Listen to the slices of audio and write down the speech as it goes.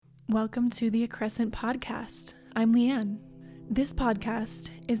Welcome to the Crescent Podcast. I'm Leanne. This podcast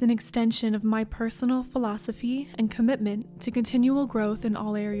is an extension of my personal philosophy and commitment to continual growth in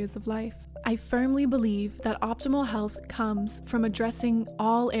all areas of life. I firmly believe that optimal health comes from addressing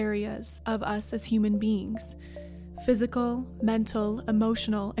all areas of us as human beings: physical, mental,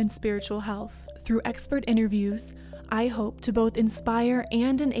 emotional, and spiritual health. Through expert interviews, I hope to both inspire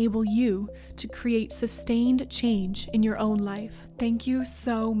and enable you to create sustained change in your own life. Thank you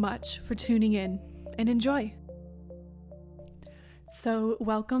so much for tuning in and enjoy. So,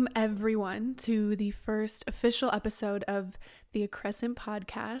 welcome everyone to the first official episode of the Crescent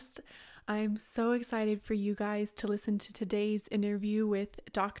Podcast. I'm so excited for you guys to listen to today's interview with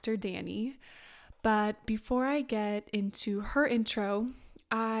Dr. Dani. But before I get into her intro,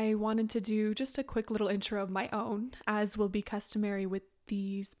 I wanted to do just a quick little intro of my own, as will be customary with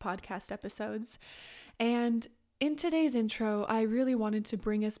these podcast episodes. And in today's intro, I really wanted to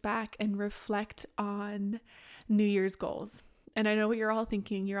bring us back and reflect on New Year's goals. And I know what you're all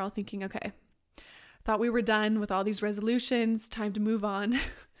thinking. You're all thinking, okay, thought we were done with all these resolutions, time to move on,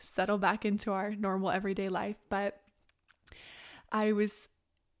 settle back into our normal everyday life. But I was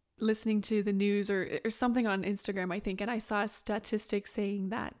listening to the news or something on Instagram, I think, and I saw a statistic saying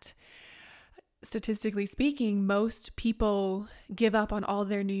that, statistically speaking, most people give up on all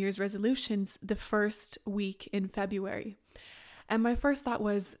their New Year's resolutions the first week in February. And my first thought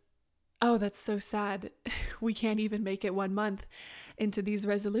was, oh, that's so sad. We can't even make it 1 month into these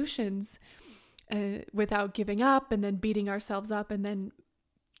resolutions without giving up and then beating ourselves up and then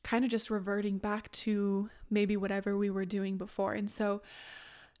kind of just reverting back to maybe whatever we were doing before. And so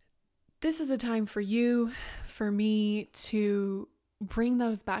this is a time for you, for me, to bring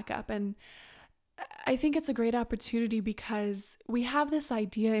those back up. And I think it's a great opportunity because we have this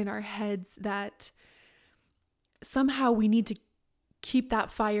idea in our heads that somehow we need to keep that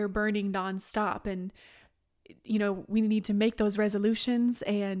fire burning nonstop. And, you know, we need to make those resolutions.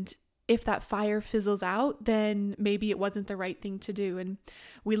 And if that fire fizzles out, then maybe it wasn't the right thing to do. And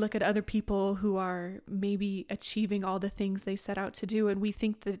we look at other people who are maybe achieving all the things they set out to do, and we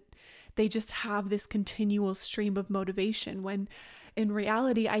think that they just have this continual stream of motivation, when in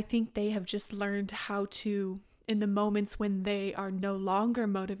reality, I think they have just learned how to, in the moments when they are no longer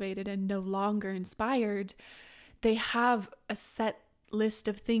motivated and no longer inspired, they have a set list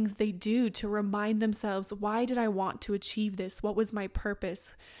of things they do to remind themselves, why did I want to achieve this? What was my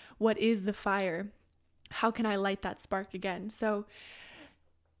purpose? What is the fire? How can I light that spark again? So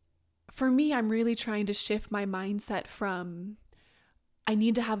for me, I'm really trying to shift my mindset from I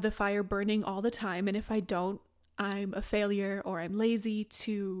need to have the fire burning all the time, and if I don't, I'm a failure or I'm lazy,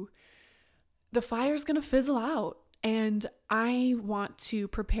 to the fire's going to fizzle out. And I want to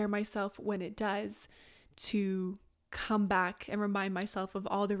prepare myself when it does to come back and remind myself of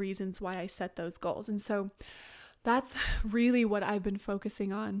all the reasons why I set those goals. And so that's really what I've been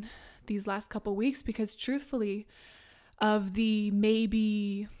focusing on these last couple weeks, because truthfully, of the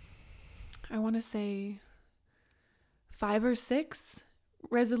maybe, I want to say 5 or 6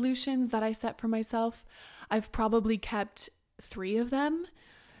 resolutions that I set for myself, I've probably kept 3 of them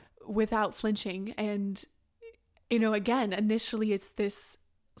without flinching. And, you know, again, initially it's this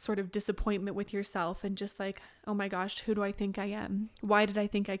sort of disappointment with yourself and just like, oh my gosh, who do I think I am? Why did I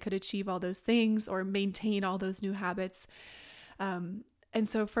think I could achieve all those things or maintain all those new habits? And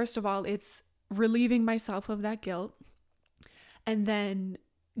so first of all, it's relieving myself of that guilt, and then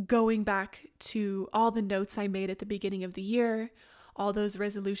going back to all the notes I made at the beginning of the year, all those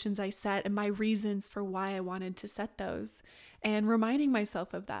resolutions I set, and my reasons for why I wanted to set those, and reminding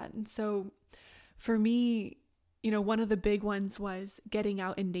myself of that. And so for me, you know, one of the big ones was getting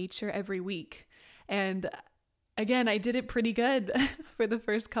out in nature every week. And again, I did it pretty good for the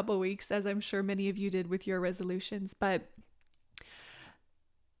first couple weeks, as I'm sure many of you did with your resolutions. But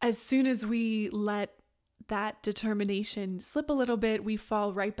as soon as we let that determination slip a little bit, we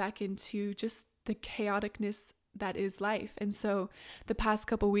fall right back into just the chaoticness that is life. And so the past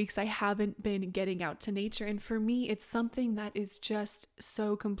couple weeks, I haven't been getting out to nature. And for me, it's something that is just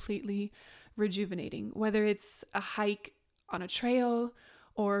so completely rejuvenating, whether it's a hike on a trail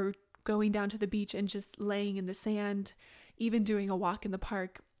or going down to the beach and just laying in the sand, even doing a walk in the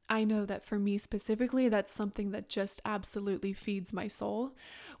park. I know that for me specifically, that's something that just absolutely feeds my soul,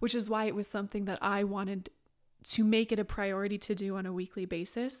 which is why it was something that I wanted to make it a priority to do on a weekly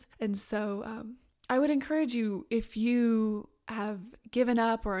basis. And so I would encourage you, if you have given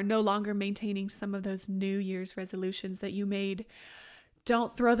up or are no longer maintaining some of those New Year's resolutions that you made,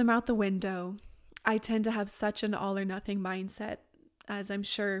 don't throw them out the window. I tend to have such an all or nothing mindset, as I'm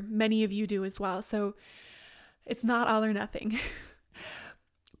sure many of you do as well. So it's not all or nothing.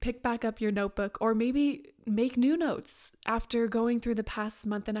 pick back up your notebook, or maybe make new notes after going through the past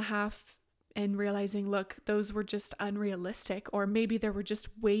month and a half and realizing, look, those were just unrealistic, or maybe there were just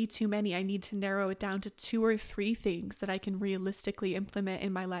way too many. I need to narrow it down to 2 or 3 things that I can realistically implement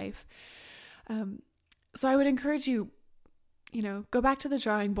in my life. So I would encourage you, go back to the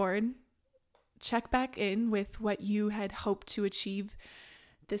drawing board, check back in with what you had hoped to achieve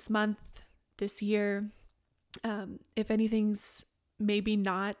this month, this year. If anything's maybe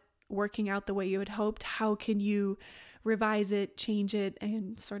not working out the way you had hoped, how can you revise it, change it,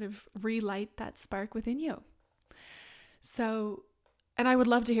 and sort of relight that spark within you? So, and I would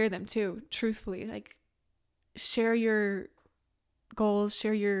love to hear them too, truthfully. Like, share your goals,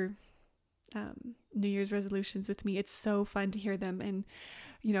 share your New Year's resolutions with me. It's so fun to hear them. And,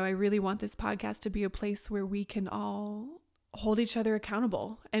 I really want this podcast to be a place where we can all hold each other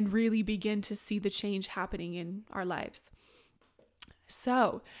accountable and really begin to see the change happening in our lives.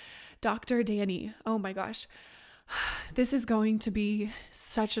 So, Dr. Dani, oh my gosh, this is going to be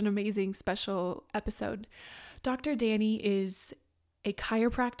such an amazing special episode. Dr. Dani is a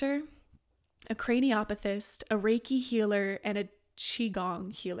chiropractor, a craniopathist, a Reiki healer, and a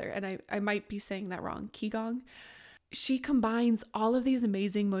Qigong healer. And I might be saying that wrong, Qigong. She combines all of these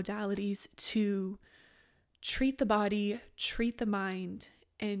amazing modalities to treat the body, treat the mind,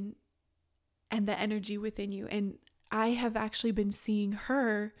 and the energy within you. And I have actually been seeing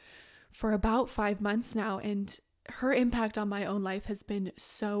her for about 5 months now, and her impact on my own life has been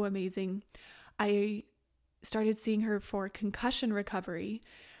so amazing. I started seeing her for concussion recovery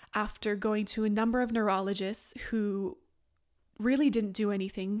after going to a number of neurologists who really didn't do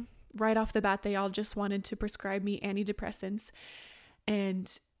anything. Right off the bat, they all just wanted to prescribe me antidepressants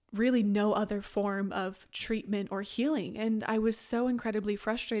and really no other form of treatment or healing. And I was so incredibly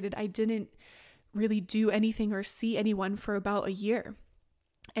frustrated. I didn't really do anything or see anyone for about a year.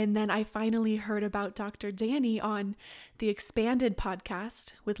 And then I finally heard about Dr. Dani on the Expanded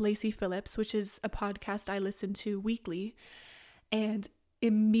podcast with Lacey Phillips, which is a podcast I listen to weekly, and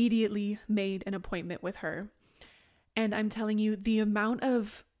immediately made an appointment with her. And I'm telling you, the amount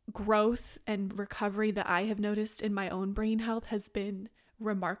of growth and recovery that I have noticed in my own brain health has been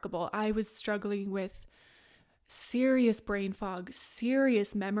remarkable. I was struggling with serious brain fog,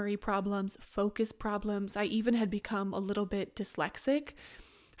 serious memory problems, focus problems. I even had become a little bit dyslexic,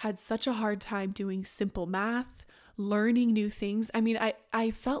 had such a hard time doing simple math, learning new things. I mean,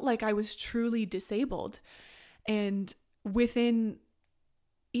 I felt like I was truly disabled. And even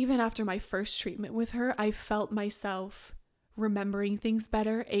after my first treatment with her, I felt myself remembering things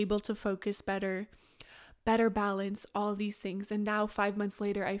better, able to focus better balance, all these things. And now 5 months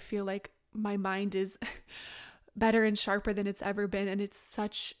later, I feel like my mind is better and sharper than it's ever been. And it's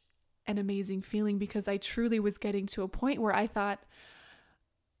such an amazing feeling, because I truly was getting to a point where I thought,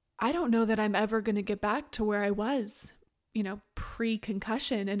 I don't know that I'm ever going to get back to where I was,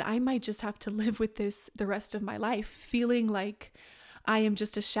 pre-concussion. And I might just have to live with this the rest of my life, feeling like I am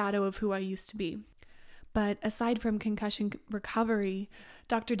just a shadow of who I used to be. But aside from concussion recovery,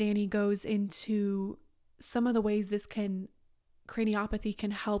 Dr. Dani goes into some of the ways craniopathy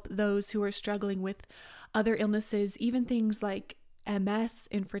can help those who are struggling with other illnesses, even things like MS,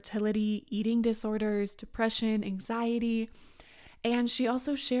 infertility, eating disorders, depression, anxiety. And she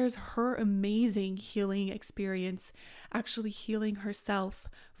also shares her amazing healing experience, actually healing herself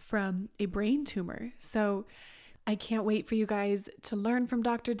from a brain tumor. So I can't wait for you guys to learn from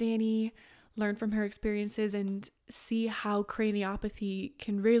Dr. Dani, learn from her experiences, and see how craniopathy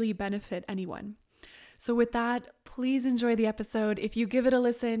can really benefit anyone. So with that, please enjoy the episode. If you give it a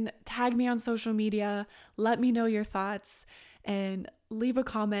listen, tag me on social media, let me know your thoughts, and leave a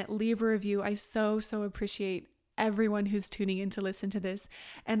comment, leave a review. I so appreciate everyone who's tuning in to listen to this.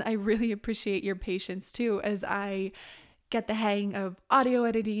 And I really appreciate your patience too, as I get the hang of audio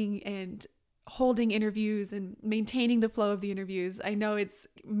editing and holding interviews and maintaining the flow of the interviews. I know it's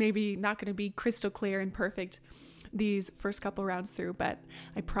maybe not going to be crystal clear and perfect these first couple rounds through, but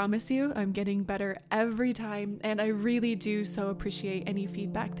I promise you I'm getting better every time, and I really do so appreciate any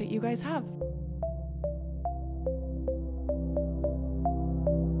feedback that you guys have.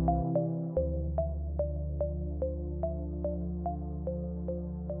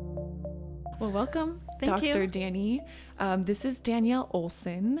 Well, welcome, Dr. Dani. This is Danielle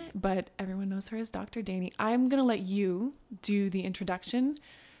Olson, but everyone knows her as Dr. Dani. I'm going to let you do the introduction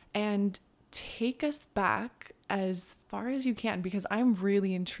and take us back as far as you can, because I'm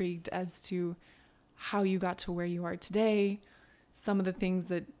really intrigued as to how you got to where you are today, some of the things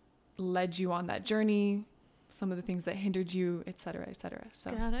that led you on that journey, some of the things that hindered you, et cetera, et cetera.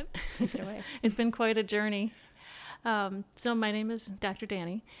 So got it. take it away. It's been quite a journey. So my name is Dr.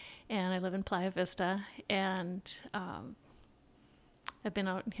 Dani, and I live in Playa Vista, and I've been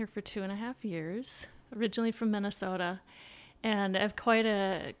out here for 2.5 years, originally from Minnesota, and I've quite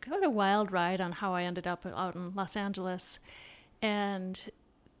a wild ride on how I ended up out in Los Angeles, and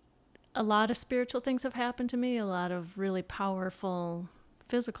a lot of spiritual things have happened to me, a lot of really powerful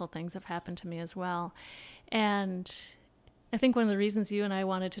physical things have happened to me as well, and I think one of the reasons you and I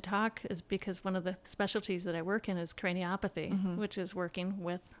wanted to talk is because one of the specialties that I work in is craniopathy, which is working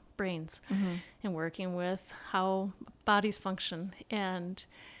with brains and working with how bodies function. And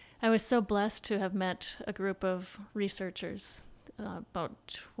I was so blessed to have met a group of researchers about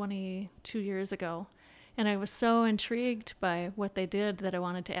 22 years ago. And I was so intrigued by what they did that I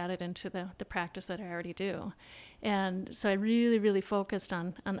wanted to add it into the practice that I already do. And so I really, really focused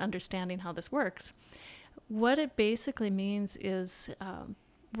on understanding how this works. What it basically means is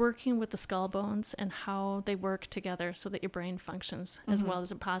working with the skull bones and how they work together so that your brain functions as well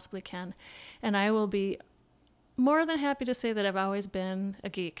as it possibly can. And I will be more than happy to say that I've always been a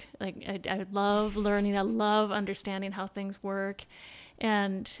geek. Like I love learning. I love understanding how things work.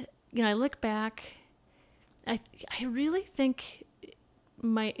 And, I look back, I really think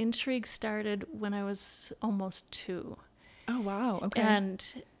my intrigue started when I was almost 2. Oh, wow. Okay.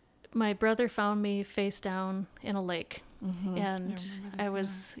 And my brother found me face down in a lake, and I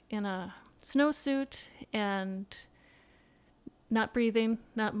was in a snowsuit and not breathing,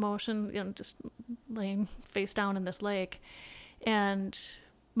 not motion, just laying face down in this lake. And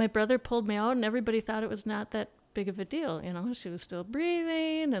my brother pulled me out, and everybody thought it was not that big of a deal. She was still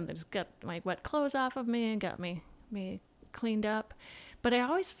breathing, and they just got my wet clothes off of me and got me cleaned up. But I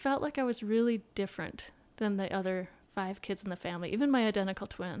always felt like I was really different than the other 5 kids in the family, even my identical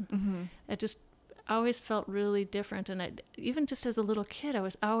twin. I just always felt really different. And even just as a little kid, I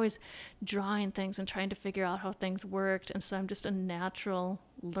was always drawing things and trying to figure out how things worked. And so I'm just a natural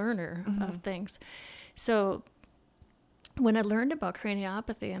learner of things. So when I learned about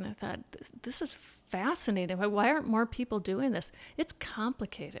craniopathy, and I thought, this is fascinating. Why aren't more people doing this? It's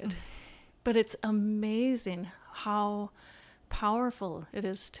complicated, but it's amazing how powerful it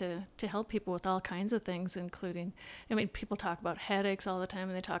is to help people with all kinds of things, including, people talk about headaches all the time,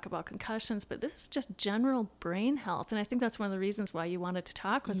 and they talk about concussions, but this is just general brain health. And I think that's one of the reasons why you wanted to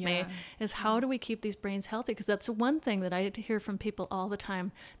talk with me, is how do we keep these brains healthy? Because that's the one thing that I hear from people all the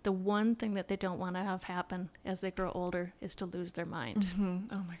time. The one thing that they don't want to have happen as they grow older is to lose their mind.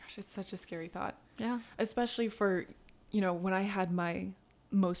 Oh my gosh, it's such a scary thought. Yeah. Especially for, when I had my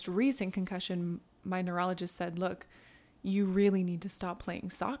most recent concussion, my neurologist said, look, you really need to stop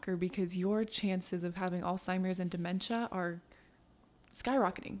playing soccer because your chances of having Alzheimer's and dementia are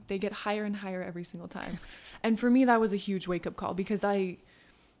skyrocketing. They get higher and higher every single time. And for me, that was a huge wake-up call because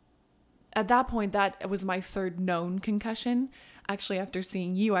at that point, that was my 3rd known concussion. Actually, after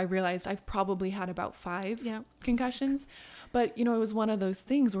seeing you, I realized I've probably had about 5 concussions. But, it was one of those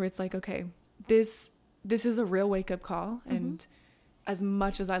things where it's like, okay, this is a real wake-up call. And as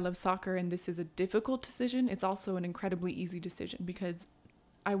much as I love soccer and this is a difficult decision, it's also an incredibly easy decision because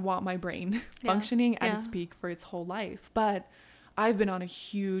I want my brain functioning at its peak for its whole life. But I've been on a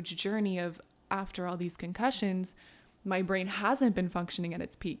huge journey of, after all these concussions, my brain hasn't been functioning at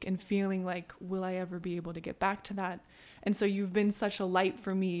its peak and feeling like, will I ever be able to get back to that? And so you've been such a light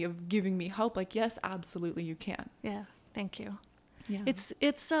for me of giving me hope. Like, yes, absolutely you can. Yeah. Thank you. Yeah. It's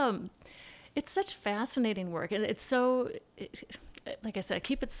such fascinating work, and it's so, like I said,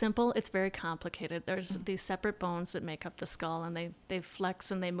 keep it simple. It's very complicated. There's these separate bones that make up the skull, and they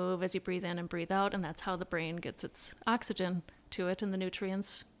flex and they move as you breathe in and breathe out, and that's how the brain gets its oxygen to it and the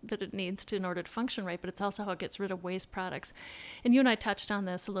nutrients that it needs in order to function right. But it's also how it gets rid of waste products. And you and I touched on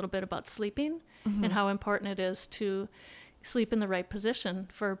this a little bit about sleeping and how important it is to sleep in the right position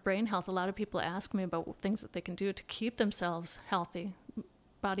for brain health. A lot of people ask me about things that they can do to keep themselves healthy,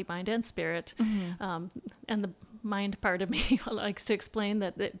 body, mind, and spirit. And the mind part of me likes to explain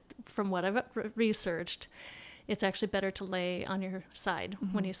that from what I've researched, it's actually better to lay on your side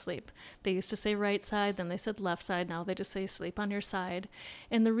when you sleep. They used to say right side, then they said left side. Now they just say sleep on your side.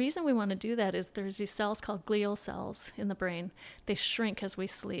 And the reason we want to do that is there's these cells called glial cells in the brain. They shrink as we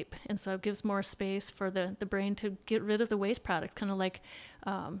sleep. And so it gives more space for the brain to get rid of the waste product, kind of like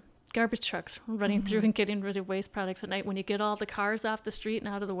garbage trucks running through and getting rid of waste products at night. When you get all the cars off the street and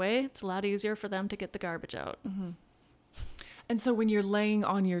out of the way, it's a lot easier for them to get the garbage out. And so when you're laying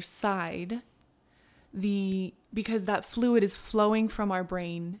on your side, because that fluid is flowing from our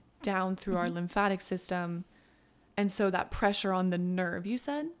brain down through our lymphatic system, and so that pressure on the nerve, you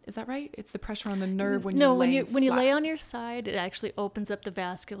said, is that right? It's the pressure on the nerve when you're laying when you lay on your side, it actually opens up the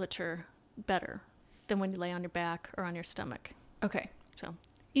vasculature better than when you lay on your back or on your stomach. Okay. So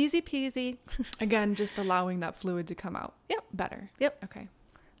easy peasy. Again, just allowing that fluid to come out. Yep. Better. Yep. Okay.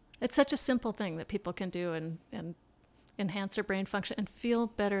 It's such a simple thing that people can do and enhance their brain function and feel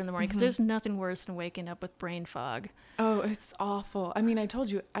better in the morning, because there's nothing worse than waking up with brain fog. Oh, it's awful. I mean, I told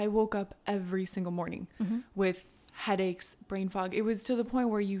you, I woke up every single morning with headaches, brain fog. It was to the point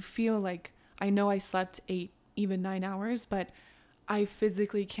where you feel like, I know I slept 8, even 9 hours, but I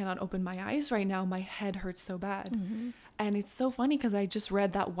physically cannot open my eyes right now. My head hurts so bad. And it's so funny because I just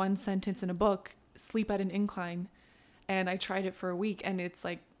read that one sentence in a book, sleep at an incline, and I tried it for a week, and it's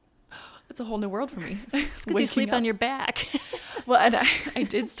like, it's a whole new world for me. It's because you sleep on your back. Well, and I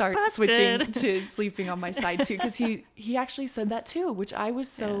did start switching to sleeping on my side too, because he actually said that too, which I was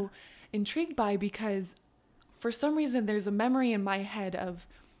so intrigued by, because for some reason there's a memory in my head of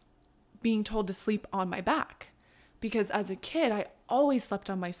being told to sleep on my back, because as a kid I always slept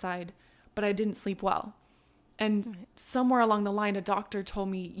on my side, but I didn't sleep well. And somewhere along the line, a doctor told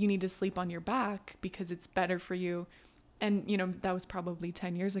me you need to sleep on your back because it's better for you. And, you know, that was probably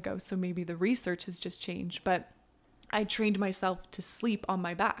 10 years ago. So maybe the research has just changed, but I trained myself to sleep on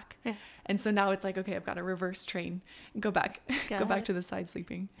my back. Yeah. And so now it's like, okay, I've got to reverse train and go back to the side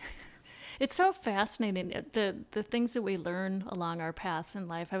sleeping. It's so fascinating, the things that we learn along our path in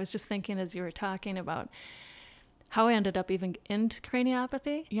life. I was just thinking as you were talking about how I ended up even into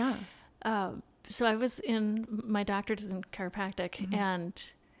craniopathy. Yeah. So I was my doctorate is in chiropractic,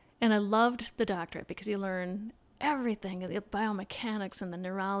 and I loved the doctorate because you learn everything, the biomechanics and the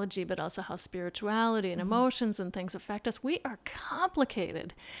neurology, but also how spirituality and emotions and things affect us. We are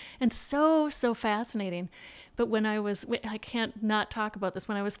complicated and so fascinating. But when I can't not talk about this,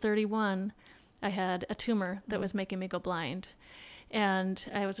 when I was 31, I had a tumor that was making me go blind. And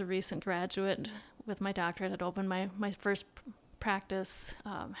I was a recent graduate with my doctorate. I'd opened my first practice,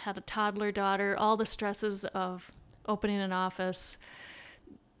 had a toddler daughter, all the stresses of opening an office,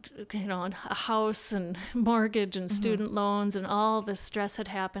 you know, a house and mortgage and student loans, and all this stress had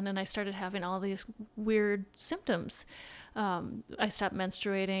happened, and I started having all these weird symptoms. I stopped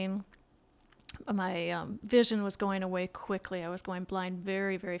menstruating. My vision was going away quickly. I was going blind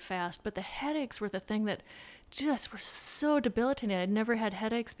very, very fast, but the headaches were the thing that just were so debilitating. I'd never had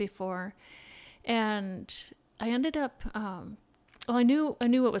headaches before, and I ended up, I knew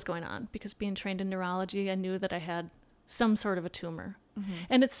what was going on because being trained in neurology, I knew that I had some sort of a tumor.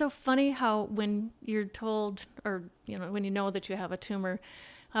 And it's so funny how when you're told, or, you know, when you know that you have a tumor,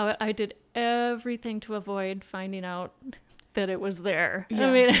 how I did everything to avoid finding out that it was there. Yeah.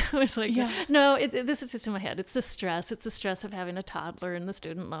 I mean, I was like, no, this is just in my head. It's the stress. It's the stress of having a toddler and the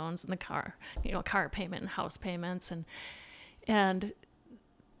student loans and the car payment and house payments. And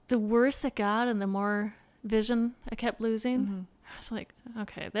the worse it got and the more vision I kept losing, I was like,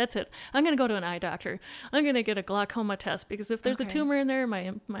 okay, that's it. I'm going to go to an eye doctor. I'm going to get a glaucoma test, because if there's a tumor in there,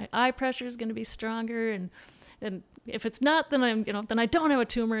 my eye pressure is going to be stronger. And if it's not, then then I don't have a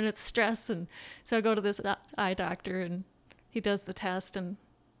tumor and it's stress. And so I go to this eye doctor, and he does the test, and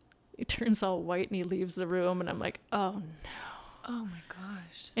he turns all white and he leaves the room. And I'm like, oh no. Oh my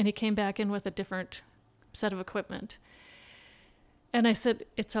gosh. And he came back in with a different set of equipment. And I said,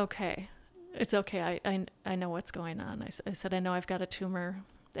 it's okay. It's okay. I know what's going on. I said, I know I've got a tumor.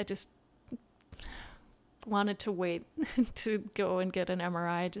 I just wanted to wait to go and get an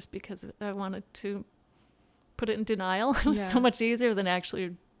MRI just because I wanted to put it in denial. It was so much easier than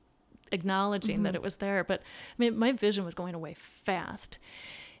actually acknowledging that it was there. But I mean, my vision was going away fast.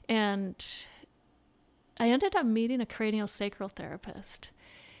 And I ended up meeting a craniosacral therapist.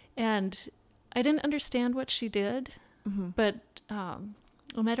 And I didn't understand what she did, but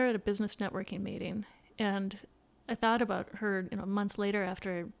I met her at a business networking meeting, and I thought about her, months later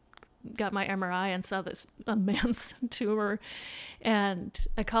after I got my MRI and saw this immense tumor, and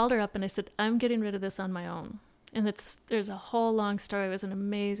I called her up and I said, I'm getting rid of this on my own. And there's a whole long story. It was an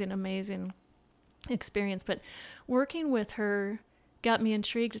amazing, amazing experience, but working with her got me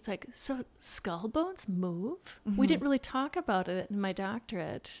intrigued. It's like, so skull bones move? We didn't really talk about it in my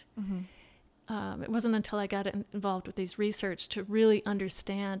doctorate. It wasn't until I got involved with these research to really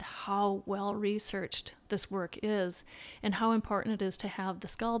understand how well researched this work is and how important it is to have the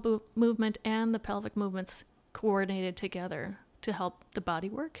skull movement and the pelvic movements coordinated together to help the body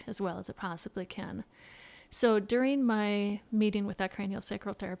work as well as it possibly can. So during my meeting with that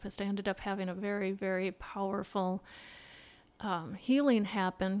craniosacral therapist, I ended up having a very, very powerful healing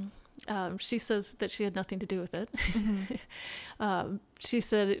happen. She says that she had nothing to do with it. She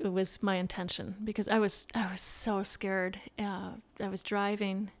said it was my intention, because I was so scared. I was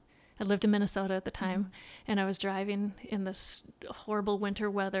driving. I lived in Minnesota at the time, and I was driving in this horrible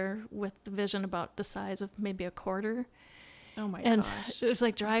winter weather with the vision about the size of maybe a quarter. Oh my and gosh. It was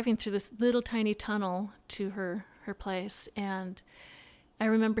like driving through this little tiny tunnel to her place. And I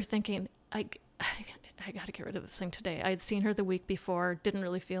remember thinking, I got to get rid of this thing today. I had seen her the week before, didn't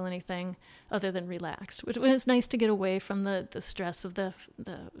really feel anything other than relaxed. It was nice to get away from the stress of the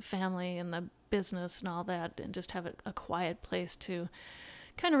family and the business and all that, and just have a quiet place to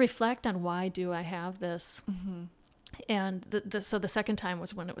kind of reflect on, why do I have this? And so the second time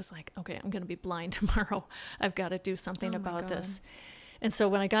was when it was like, okay, I'm going to be blind tomorrow. I've got to do something about this. And so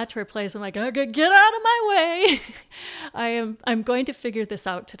when I got to her place, I'm like, okay, get out of my way. I'm going to figure this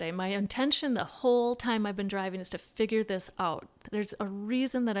out today. My intention the whole time I've been driving is to figure this out. There's a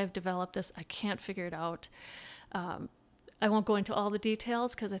reason that I've developed this. I can't figure it out. I won't go into all the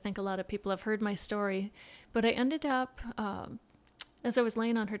details because I think a lot of people have heard my story. But I ended up, as I was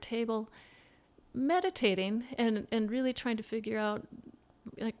laying on her table, meditating and really trying to figure out,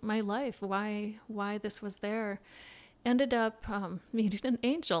 like, my life, why this was there. Ended up meeting an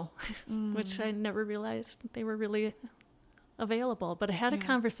angel, which I never realized they were really available. But I had a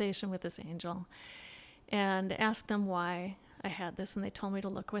conversation with this angel and asked them why I had this, and they told me to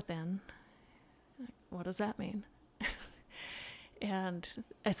look within. What does that mean? And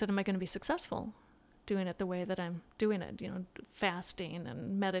I said, am I going to be successful doing it the way that I'm doing it? Fasting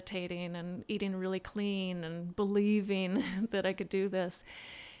and meditating and eating really clean and believing that I could do this.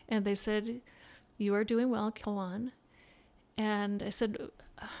 And they said, you are doing well, go on. And I said,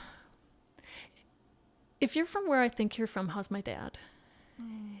 if you're from where I think you're from, how's my dad?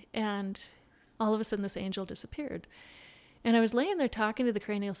 And all of a sudden this angel disappeared. And I was laying there talking to the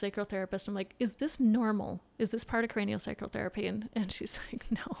craniosacral therapist. I'm like, is this normal? Is this part of craniosacral therapy? And she's like,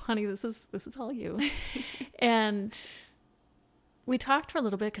 no, honey, this is all you. And we talked for a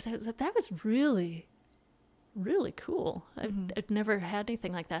little bit because I was like, that was really, really cool. I'd never had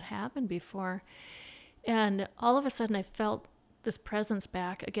anything like that happen before. And all of a sudden I felt this presence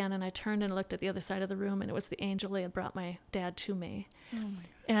back again, and I turned and looked at the other side of the room, and it was the angel that had brought my dad to me. Oh my God.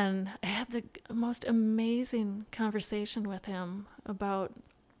 And I had the most amazing conversation with him about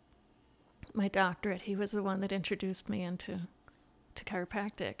my doctorate. He was the one that introduced me into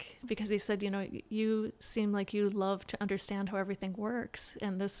chiropractic, because he said, you seem like you love to understand how everything works,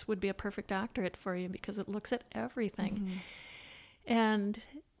 and this would be a perfect doctorate for you because it looks at everything. And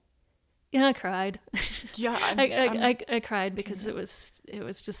I cried. Yeah, I cried because it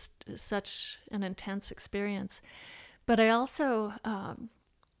was just such an intense experience. But I also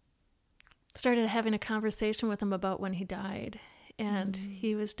started having a conversation with him about when he died, and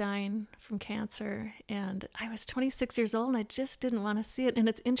he was dying from cancer, and I was 26 years old, and I just didn't want to see it. And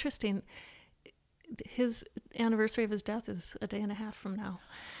it's interesting, his anniversary of his death is a day and a half from now.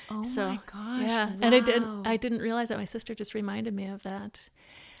 Oh my gosh! Yeah, wow. And I didn't realize that. My sister just reminded me of that.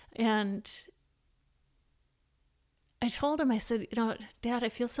 And I told him, I said, Dad, I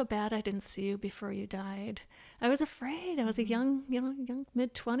feel so bad I didn't see you before you died. I was afraid. I was a young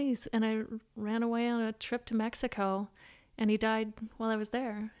mid-20s, and I ran away on a trip to Mexico, and he died while I was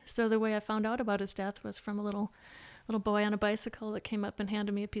there. So the way I found out about his death was from a little boy on a bicycle that came up and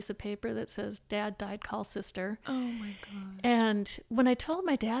handed me a piece of paper that says, Dad died, call sister. Oh my gosh. And when I told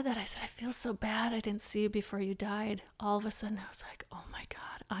my dad that, I said, I feel so bad I didn't see you before you died. All of a sudden I was like, oh my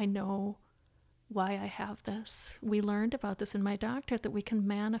God, I know why I have this. We learned about this in my doctorate, that we can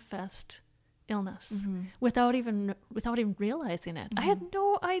manifest illness without even realizing it. I had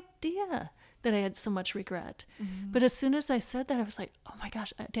no idea that I had so much regret. But as soon as I said that, I was like, oh my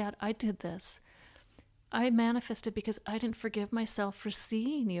gosh, Dad, I did this. I manifested because I didn't forgive myself for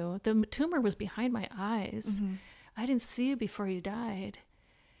seeing you. The tumor was behind my eyes. I didn't see you before you died.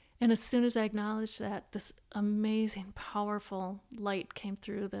 And as soon as I acknowledged that, this amazing, powerful light came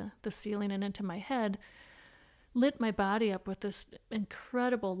through the ceiling and into my head, lit my body up with this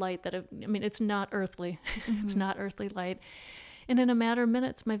incredible light that, it's not earthly. It's not earthly light. And in a matter of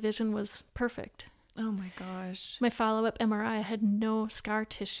minutes, my vision was perfect. Oh my gosh. My follow-up MRI, I had no scar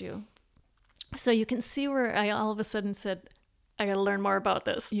tissue. So you can see where I all of a sudden said, I got to learn more about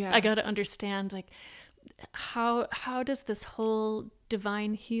this. Yeah. I got to understand, like, how does this whole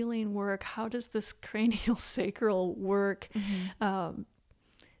divine healing work? How does this craniosacral work?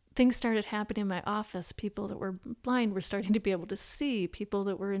 Things started happening in my office. People that were blind were starting to be able to see. People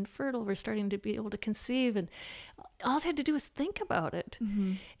that were infertile were starting to be able to conceive. And all I had to do was think about it.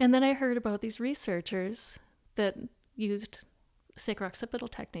 And then I heard about these researchers that used sacro-occipital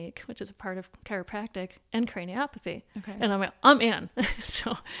technique, which is a part of chiropractic, and craniopathy. Okay. And I'm in.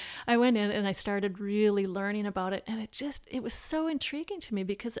 So I went in and I started really learning about it. And it was so intriguing to me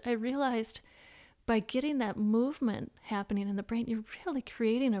because I realized by getting that movement happening in the brain, you're really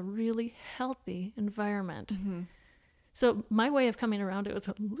creating a really healthy environment. Mm-hmm. So my way of coming around it was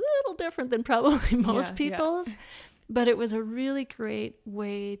a little different than probably most people's. Yeah. But it was a really great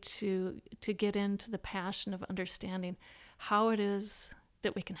way to get into the passion of understanding how it is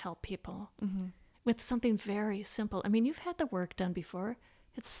that we can help people with something very simple. I mean, you've had the work done before.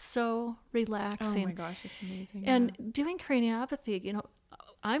 It's so relaxing. Oh my gosh, it's amazing. And doing craniopathy,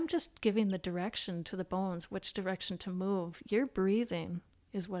 I'm just giving the direction to the bones, which direction to move. Your breathing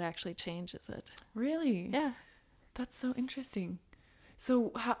is what actually changes it. Really? Yeah. That's so interesting.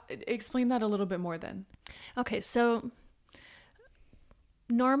 So explain that a little bit more then. Okay, so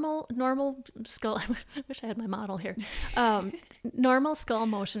normal skull, I wish I had my model here. Normal skull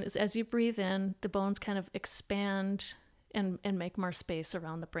motion is as you breathe in, the bones kind of expand and make more space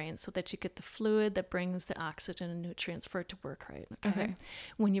around the brain so that you get the fluid that brings the oxygen and nutrients for it to work right. Okay.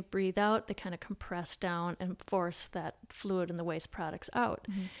 When you breathe out, they kind of compress down and force that fluid and the waste products out.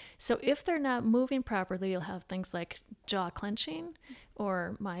 Mm-hmm. So if they're not moving properly, you'll have things like jaw clenching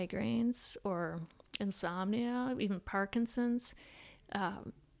or migraines or insomnia, even Parkinson's.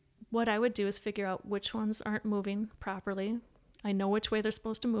 What I would do is figure out which ones aren't moving properly. I know which way they're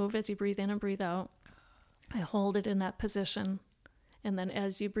supposed to move as you breathe in and breathe out. I hold it in that position. And then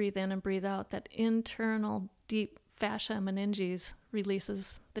as you breathe in and breathe out, that internal deep fascia meninges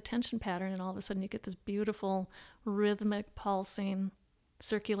releases the tension pattern. And all of a sudden you get this beautiful rhythmic pulsing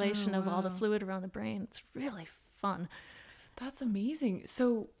circulation of all the fluid around the brain. It's really fun. That's amazing.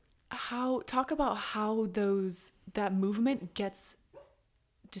 So talk about how that movement gets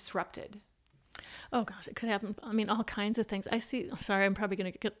disrupted. Oh gosh, it could happen. I mean, all kinds of things. Sorry, I'm probably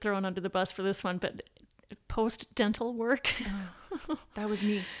going to get thrown under the bus for this one, but post-dental work. That was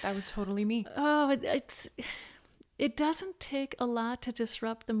me. That was totally me. Oh, it doesn't take a lot to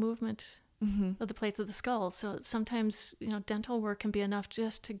disrupt the movement of the plates of the skull. So sometimes, dental work can be enough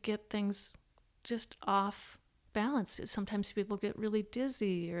just to get things just off balance. Sometimes people get really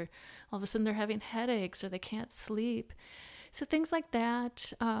dizzy, or all of a sudden they're having headaches, or they can't sleep. So things like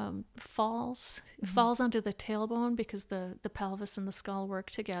that, falls onto the tailbone because the pelvis and the skull work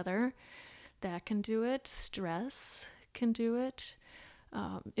together. That can do it. Stress can do it.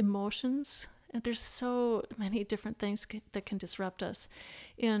 Emotions. And there's so many different things that can disrupt us.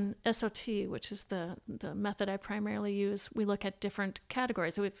 In SOT, which is the method I primarily use, we look at different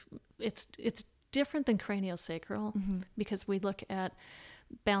categories. So it's different than craniosacral because we look at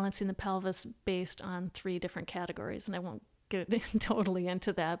balancing the pelvis based on 3 different categories. And I won't get totally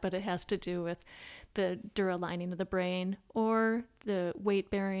into that, but it has to do with the dura lining of the brain, or the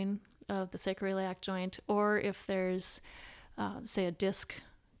weight bearing of the sacroiliac joint, or if there's, say, a disc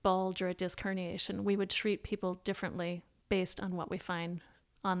bulge or a disc herniation, we would treat people differently based on what we find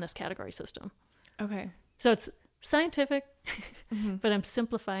on this category system. Okay. So it's scientific, but I'm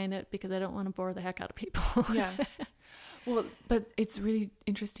simplifying it because I don't want to bore the heck out of people. Yeah. Well, but it's really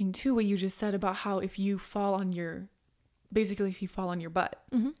interesting too what you just said about how if you fall on your butt,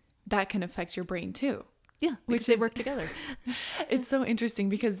 that can affect your brain too. Yeah, which they work together. It's so interesting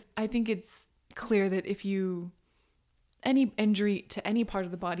because I think it's clear that any injury to any part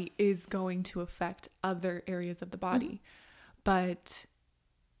of the body is going to affect other areas of the body. But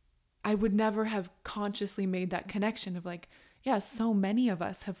I would never have consciously made that connection of like, yeah, so many of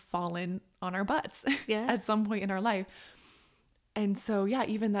us have fallen on our butts at some point in our life. And so, yeah,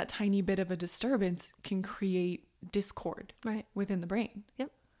 even that tiny bit of a disturbance can create discord within the brain.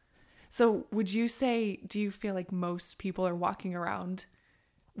 Yep. So do you feel like most people are walking around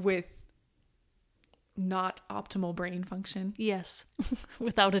with not optimal brain function? Yes,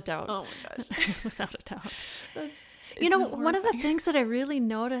 without a doubt. Oh my gosh. Without a doubt. One of the things that I really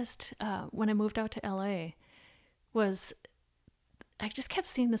noticed when I moved out to LA was I just kept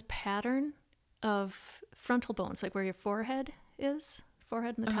seeing this pattern of frontal bones, like where your forehead is,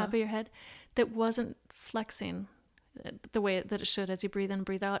 and the top of your head, that wasn't flexing the way that it should as you breathe in and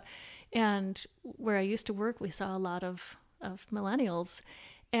breathe out. And where I used to work, we saw a lot of millennials,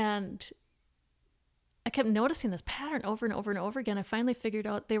 and I kept noticing this pattern over and over and over again. I finally figured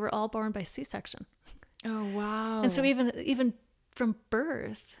out they were all born by C-section. Oh, wow. And so even from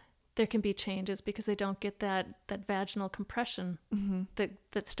birth, there can be changes because they don't get that vaginal compression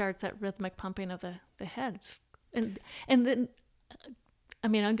that starts that rhythmic pumping of the head. And then, I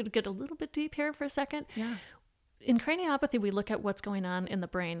mean, I'm going to get a little bit deep here for a second. Yeah. In craniopathy, we look at what's going on in the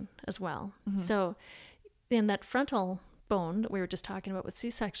brain as well. So in that frontal bone that we were just talking about with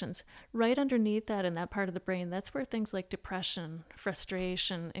C-sections, right underneath that in that part of the brain, that's where things like depression,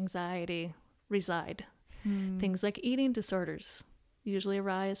 frustration, anxiety reside. Things like eating disorders usually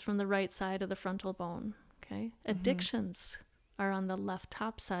arise from the right side of the frontal bone. Okay, addictions are on the left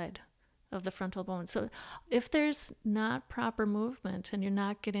top side of the frontal bone. So if there's not proper movement and you're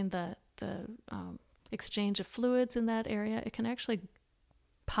not getting the exchange of fluids in that area, it can actually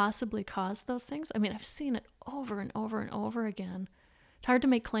possibly cause those things. I mean, I've seen it over and over and over again. It's hard to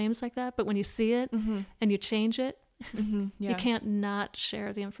make claims like that, but when you see it and you change it, you can't not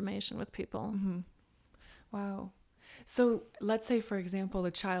share the information with people. Wow. So let's say, for example,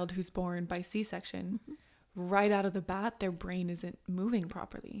 a child who's born by C-section, right out of the bat, their brain isn't moving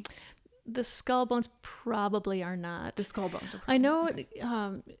properly. The skull bones probably are not. The skull bones are I probably know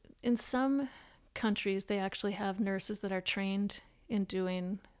okay. In some countries, they actually have nurses that are trained in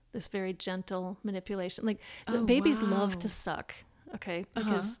doing this very gentle manipulation. Like babies love to suck, okay,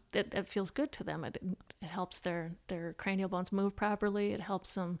 because it feels good to them. It helps their cranial bones move properly. It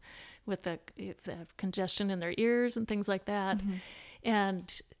helps them with if they have congestion in their ears and things like that.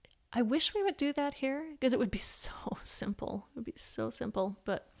 And I wish we would do that here because it would be so simple. It would be so simple,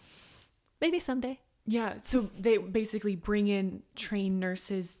 but maybe someday. Yeah. So they basically bring in trained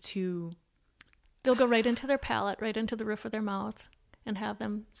nurses to... They'll go right into their palate, right into the roof of their mouth, and have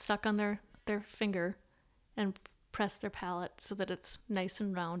them suck on their finger and press their palate so that it's nice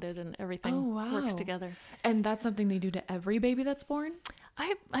and rounded and everything works together. And that's something they do to every baby that's born?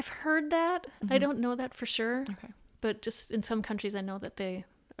 I've heard that. I don't know that for sure. Okay. But just in some countries, I know that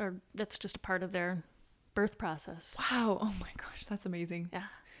that's just a part of their birth process. Wow. Oh my gosh. That's amazing. Yeah.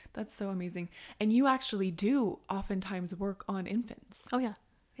 That's so amazing. And you actually do oftentimes work on infants. Oh, yeah.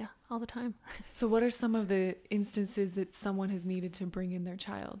 Yeah, all the time. So what are some of the instances that someone has needed to bring in their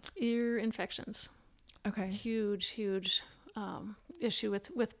child? Ear infections. Okay. Huge issue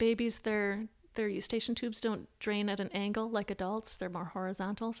with babies. Their eustachian tubes don't drain at an angle like adults. They're more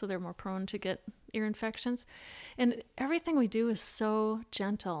horizontal, so they're more prone to get ear infections. And everything we do is so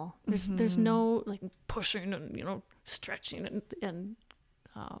gentle. There's no like pushing and stretching and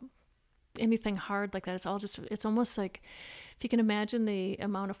anything hard like that. It's all it's almost like if you can imagine the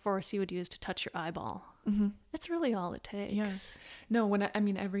amount of force you would use to touch your eyeball. That's really all it takes. Yes. No,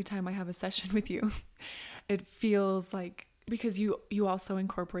 every time I have a session with you, it feels like, because you also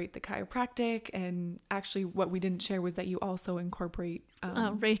incorporate the chiropractic, and actually what we didn't share was that you also incorporate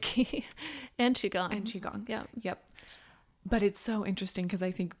Reiki and Qigong. Yeah. Yep. But it's so interesting because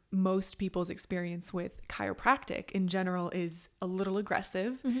I think most people's experience with chiropractic in general is a little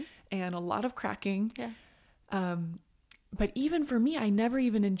aggressive and a lot of cracking. Yeah. But even for me, I never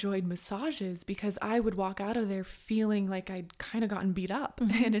even enjoyed massages because I would walk out of there feeling like I'd kind of gotten beat up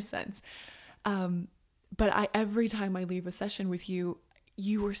in a sense. But every time I leave a session with you,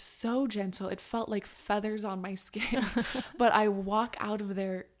 you were so gentle. It felt like feathers on my skin. But I walk out of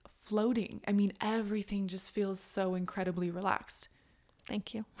there floating. I mean, everything just feels so incredibly relaxed.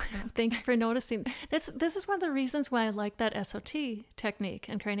 Thank you. Thank you for noticing. This is one of the reasons why I like that SOT technique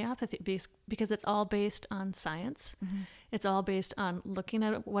and craniopathy, because it's all based on science. It's all based on looking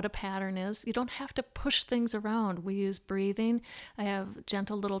at what a pattern is. You don't have to push things around. We use breathing. I have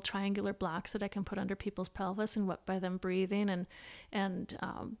gentle little triangular blocks that I can put under people's pelvis, and by them breathing and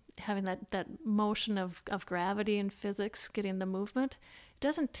having that motion of gravity and physics, getting the movement. It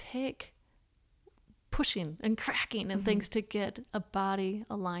doesn't take pushing and cracking and things to get a body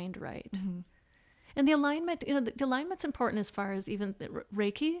aligned right. And the alignment, the alignment's important as far as even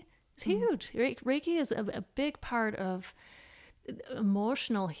Reiki is huge. Reiki is a big part of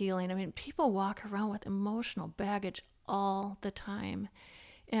emotional healing. I mean, people walk around with emotional baggage all the time.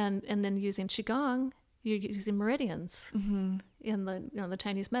 And then using Qigong, you're using meridians in the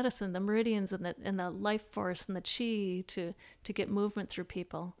Chinese medicine, the meridians and the life force and the chi to get movement through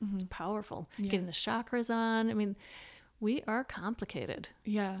people. It's powerful. Yeah. Getting the chakras on. I mean, we are complicated.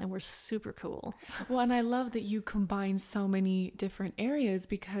 Yeah. And we're super cool. Well, and I love that you combine so many different areas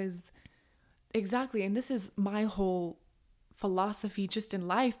because exactly, and this is my whole philosophy just in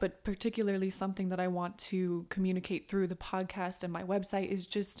life, but particularly something that I want to communicate through the podcast and my website is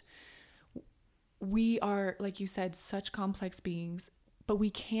just, we are, like you said, such complex beings, but we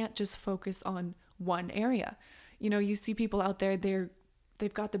can't just focus on one area. You see people out there,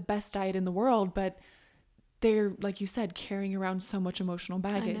 they've got the best diet in the world, but they're, like you said, carrying around so much emotional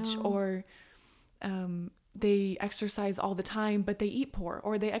baggage, or they exercise all the time, but they eat poor,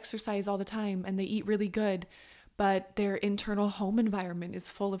 or they exercise all the time and they eat really good, but their internal home environment is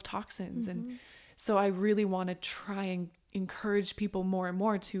full of toxins. And so I really want to try and encourage people more and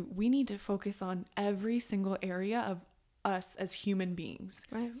more we need to focus on every single area us as human beings,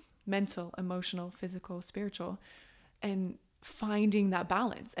 right? Mental, emotional, physical, spiritual, and finding that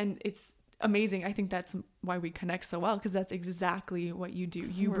balance. And it's amazing. I think that's why we connect so well, because that's exactly what you do.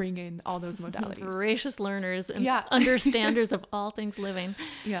 You bring in all those modalities. Voracious learners and understanders of all things living.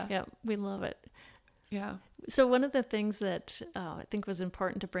 Yeah, we love it. Yeah. So one of the things that I think was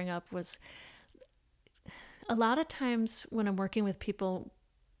important to bring up was a lot of times when I'm working with people,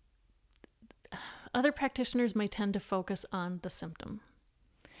 other practitioners may tend to focus on the symptom.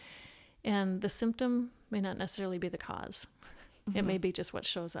 And the symptom may not necessarily be the cause. Mm-hmm. It may be just what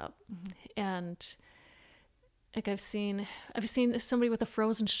shows up. Mm-hmm. And like I've seen somebody with a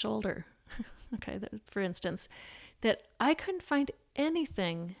frozen shoulder, okay, for instance, that I couldn't find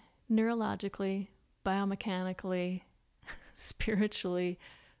anything neurologically, biomechanically, spiritually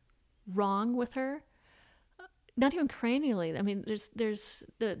wrong with her. Not even cranially. I mean, there's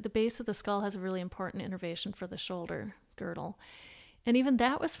the base of the skull has a really important innervation for the shoulder girdle. And even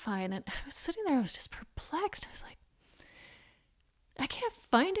that was fine. And I was sitting there, I was just perplexed. I was like, I can't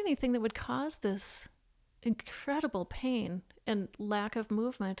find anything that would cause this incredible pain and lack of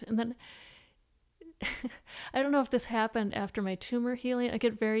movement. And then I don't know if this happened after my tumor healing. I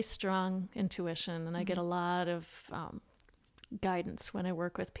get very strong intuition, and I get a lot of guidance when I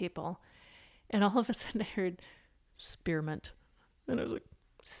work with people. And all of a sudden I heard spearmint. And I was like,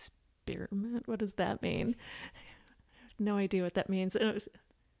 spearmint? What does that mean? No idea what that means. And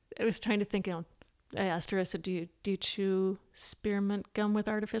I was trying to think, I asked her, I said, do you chew spearmint gum with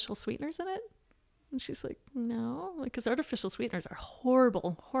artificial sweeteners in it? And she's like, no, because artificial sweeteners are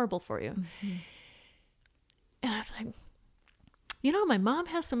horrible, horrible for you. Mm-hmm. And I was like, my mom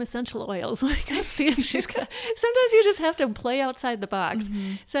has some essential oils. I gotta see if she's got. Sometimes you just have to play outside the box.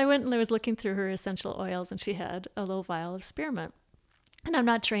 Mm-hmm. So I went and I was looking through her essential oils, and she had a little vial of spearmint. And I'm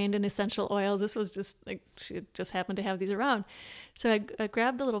not trained in essential oils. This was just like, she just happened to have these around. So I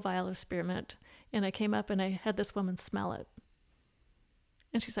grabbed the little vial of spearmint, and I came up and I had this woman smell it.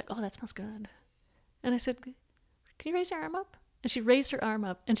 And she's like, oh, that smells good. And I said, can you raise your arm up? And she raised her arm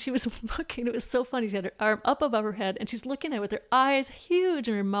up, and she was looking. It was so funny. She had her arm up above her head, and she's looking at it with her eyes huge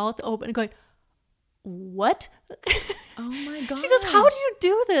and her mouth open and going, what? Oh my God. She goes, how do you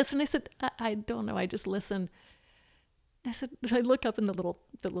do this? And I said, I don't know. I just listen. I said, I look up in the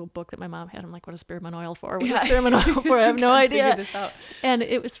little book that my mom had. I'm like, what is spearmint oil for? What is spearmint oil for? I have no idea. Figure this out. And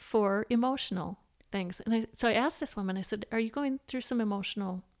it was for emotional things. And so I asked this woman, I said, are you going through some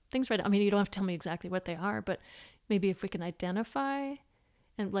emotional things right now? I mean, you don't have to tell me exactly what they are, but maybe if we can identify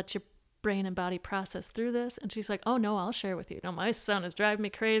and let your brain and body process through this. And she's like, oh no, I'll share with you. No, my son is driving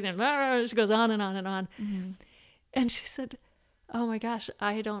me crazy. And she goes on and on and on. Mm-hmm. And she said, oh my gosh,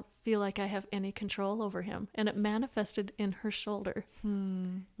 I don't feel like I have any control over him. And it manifested in her shoulder.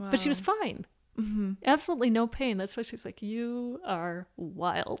 Wow. But she was fine. Mm-hmm. Absolutely no pain. That's why she's like, you are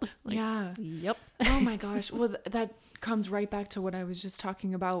wild. Like, yeah. Yep. Oh my gosh. Well, that comes right back to what I was just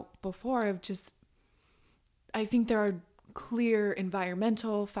talking about before of just, I think there are clear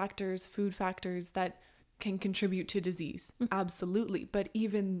environmental factors, food factors that can contribute to disease. Mm-hmm. Absolutely. But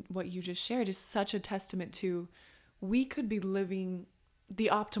even what you just shared is such a testament to, we could be living the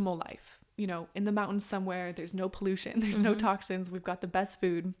optimal life, in the mountains somewhere. There's no pollution. There's no toxins. We've got the best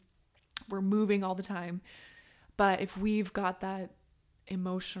food. We're moving all the time. But if we've got that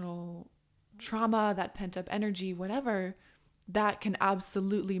emotional trauma, that pent up energy, whatever, that can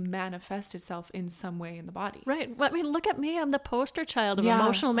absolutely manifest itself in some way in the body. Right. Well, I mean, look at me. I'm the poster child of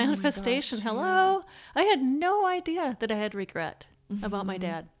emotional manifestation. Gosh, hello. Yeah. I had no idea that I had regret about my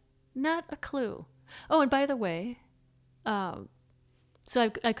dad. Not a clue. Oh, and by the way,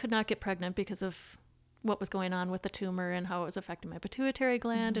 so I could not get pregnant because of what was going on with the tumor and how it was affecting my pituitary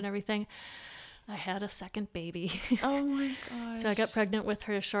gland and everything. I had a second baby. Oh my gosh. So I got pregnant with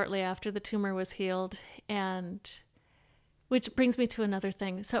her shortly after the tumor was healed, and which brings me to another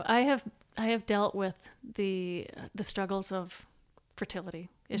thing. So I have dealt with the struggles of fertility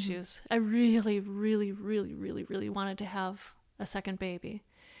issues. I really, really, really, really, really wanted to have a second baby.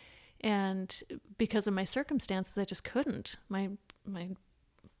 And because of my circumstances, I just couldn't. My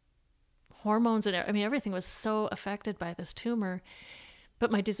hormones and everything was so affected by this tumor,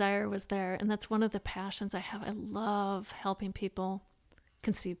 but my desire was there. And that's one of the passions I have. I love helping people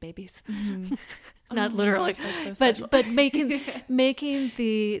conceive babies. Mm-hmm. Not literally, gosh, so but making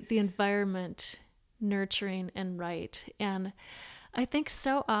the environment nurturing and right. And I think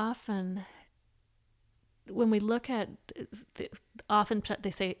so often when we look at, often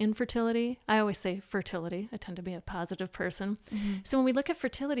they say infertility, I always say fertility. I tend to be a positive person. Mm-hmm. So when we look at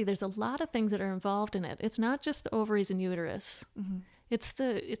fertility, there's a lot of things that are involved in it. It's not just the ovaries and uterus. Mm-hmm. It's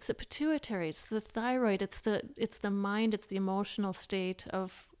the pituitary, it's the thyroid, it's the mind, it's the emotional state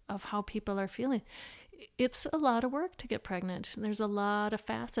of how people are feeling. It's a lot of work to get pregnant. There's a lot of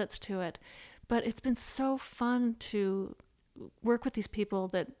facets to it. But it's been so fun to work with these people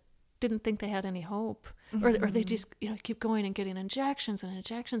that didn't think they had any hope, or they just keep going and getting injections and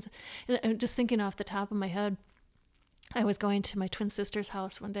injections. And just thinking off the top of my head, I was going to my twin sister's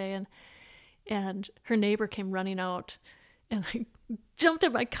house one day, and her neighbor came running out and like jumped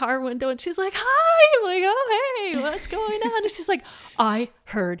at my car window, and she's like, "Hi!" I'm like, "Oh, hey, what's going on?" And she's like, "I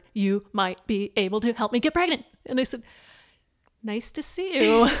heard you might be able to help me get pregnant." And I said, "Nice to see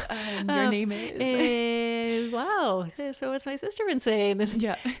you." And your name is? Wow. So what's my sister been saying?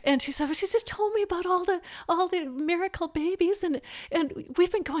 Yeah. And she said, well, she just told me about all the miracle babies, and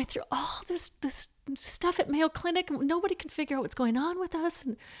we've been going through all this stuff at Mayo Clinic. Nobody can figure out what's going on with us.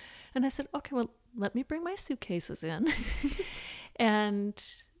 And I said, okay, well, let me bring my suitcases in, and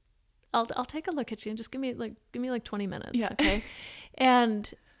I'll take a look at you, and just give me like 20 minutes, yeah. Okay? And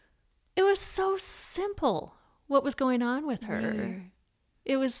it was so simple what was going on with her. Really?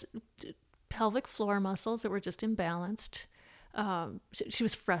 It was pelvic floor muscles that were just imbalanced. She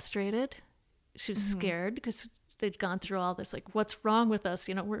was frustrated. She was scared because they'd gone through all this, like, what's wrong with us?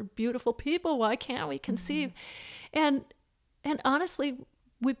 We're beautiful people. Why can't we conceive? And honestly,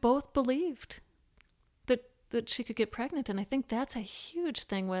 we both believed that she could get pregnant. And I think that's a huge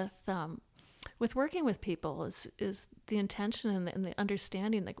thing with working with people is the intention and the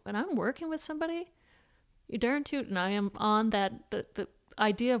understanding. Like, when I'm working with somebody, you darn tootin', and I am on that the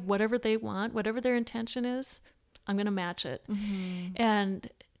idea of whatever they want, whatever their intention is, I'm going to match it. And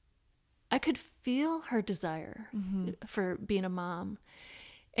I could feel her desire for being a mom.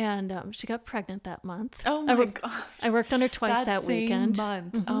 And she got pregnant that month. Oh my God. I worked on her twice that weekend.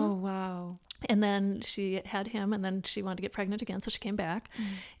 Month. Oh, wow. And then she had him, and then she wanted to get pregnant again, so she came back,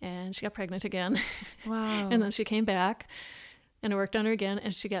 and she got pregnant again. Wow. And then she came back, and I worked on her again,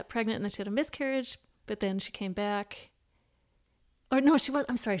 and she got pregnant, and then she had a miscarriage, but then she came back. Or no, she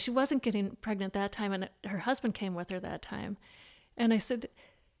wasn't getting pregnant that time, and her husband came with her that time. And I said,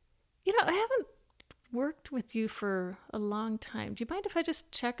 I haven't worked with you for a long time. Do you mind if I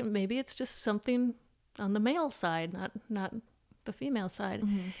just check? Maybe it's just something on the male side, not the female side.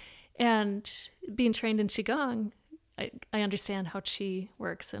 And being trained in Qigong, I understand how Qi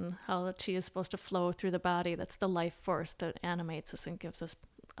works and how the Qi is supposed to flow through the body. That's the life force that animates us and gives us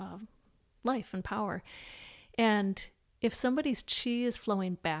life and power. And if somebody's Qi is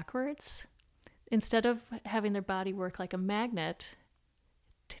flowing backwards, instead of having their body work like a magnet,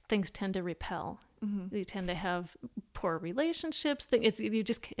 things tend to repel. You tend to have poor relationships. You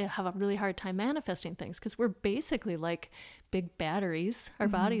just have a really hard time manifesting things because we're basically like big batteries. Our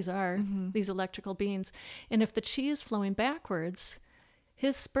bodies are these electrical beings. And if the Qi is flowing backwards,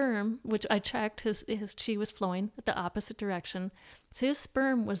 his sperm, which I checked, his Qi was flowing at the opposite direction. So his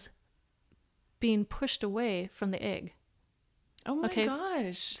sperm was being pushed away from the egg. Oh my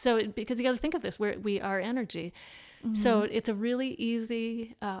gosh. So because you got to think of this, we are energy. So it's a really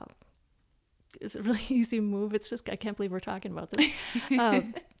easy... it's a really easy move. It's just, I can't believe we're talking about this.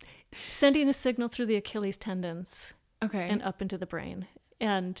 Sending a signal through the Achilles tendons and up into the brain.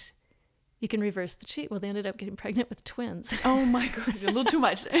 And you can reverse the Qi. Well, they ended up getting pregnant with twins. Oh my God, a little too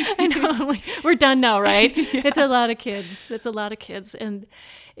much. I know. I'm like, we're done now, right? Yeah. It's a lot of kids. It's a lot of kids. And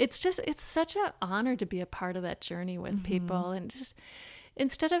it's such an honor to be a part of that journey with people. And just,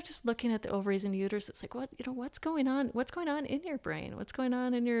 instead of just looking at the ovaries and uterus, it's like, what's going on? What's going on in your brain? What's going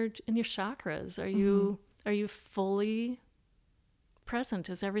on in your chakras? Are you fully present?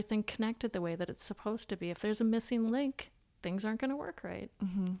 Is everything connected the way that it's supposed to be? If there's a missing link, things aren't going to work right.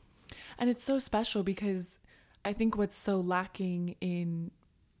 And it's so special because I think what's so lacking in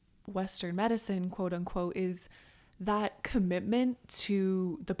Western medicine, quote unquote, is that commitment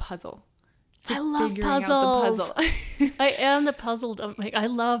to the puzzle. I love puzzles. I am the puzzle. I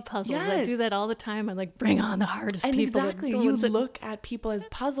love puzzles. Yes. I do that all the time. I like bring on the hardest and people. Exactly. You look at people as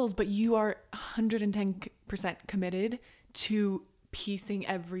puzzles, but you are 110% committed to piecing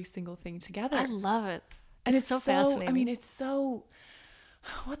every single thing together. I love it. And it's so fascinating. I mean, it's so,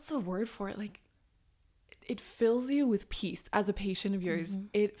 what's the word for it? Like, it fills you with peace as a patient of yours.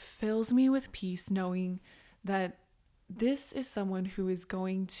 It fills me with peace knowing that this is someone who is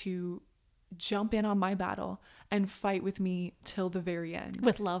going to jump in on my battle and fight with me till the very end.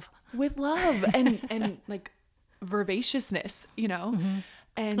 With love and like vivaciousness,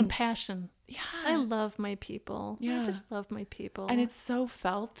 and passion. Yeah. I love my people. Yeah. I just love my people. And it's so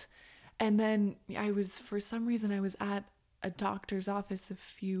felt. And then for some reason I was at a doctor's office a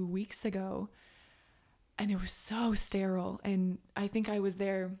few weeks ago, and it was so sterile. And I think I was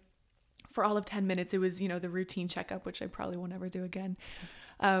there for all of 10 minutes. It was, the routine checkup, which I probably won't ever do again.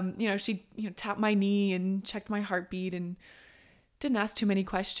 She, tapped my knee and checked my heartbeat and didn't ask too many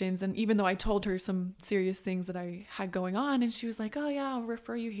questions. And even though I told her some serious things that I had going on, and she was like, oh yeah, I'll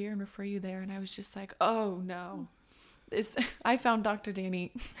refer you here and refer you there. And I was just like, oh no, I found Dr.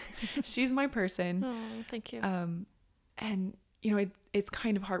 Dani. She's my person. Oh, thank you. And it's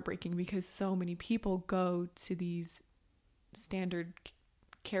kind of heartbreaking because so many people go to these standard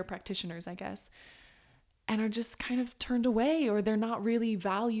care practitioners, I guess, and are just kind of turned away, or they're not really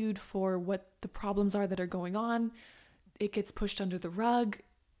valued for what the problems are that are going on. It gets pushed under the rug,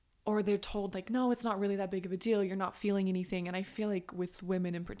 or they're told like, no, it's not really that big of a deal. You're not feeling anything. And I feel like with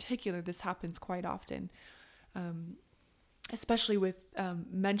women in particular, this happens quite often, especially with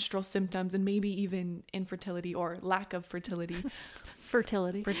menstrual symptoms and maybe even infertility or lack of fertility.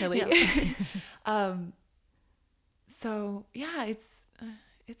 Fertility. Yeah. So yeah, it's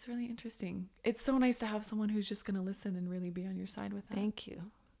really interesting. It's so nice to have someone who's just going to listen and really be on your side with that. Thank you.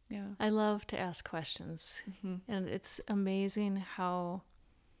 Yeah. I love to ask questions. Mm-hmm. And it's amazing how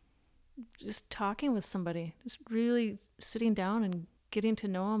just talking with somebody, just really sitting down and getting to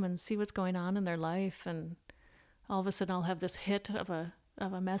know them and see what's going on in their life. And all of a sudden I'll have this hit of a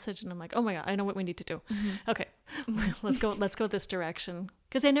message and I'm like, oh my God, I know what we need to do. Mm-hmm. Okay, let's go this direction.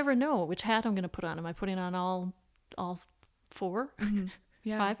 Because I never know which hat I'm going to put on. Am I putting on all four? Mm-hmm.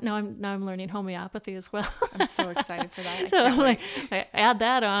 Yeah. 5? Now I'm learning homeopathy as well. I'm so excited for that. I add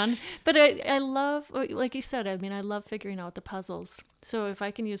that on. But I love, like you said, I love figuring out the puzzles. So if I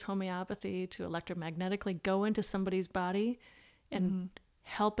can use homeopathy to electromagnetically go into somebody's body and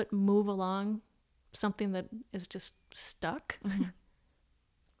help it move along something that is just stuck,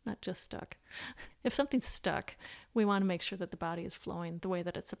 not just stuck. If something's stuck, we want to make sure that the body is flowing the way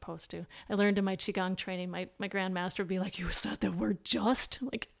that it's supposed to. I learned in my Qigong training, my grandmaster would be like, you said the word just? I'm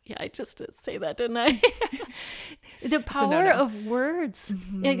like, yeah, I just did say that, didn't I? The power of words.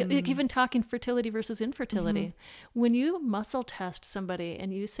 Even talking fertility versus infertility. When you muscle test somebody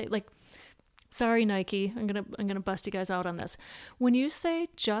and you say, like, sorry, Nike, I'm gonna bust you guys out on this. When you say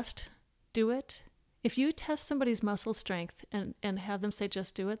just do it, if you test somebody's muscle strength and have them say,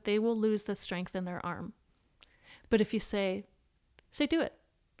 just do it, they will lose the strength in their arm. But if you say do it,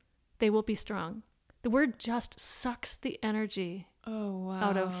 they will be strong. The word just sucks the energy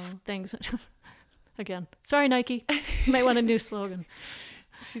out of things. Again, sorry, Nike. You might want a new slogan.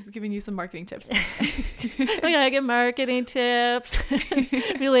 She's giving you some marketing tips. I get marketing tips,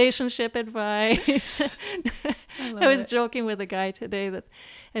 relationship advice. I was joking with a guy today that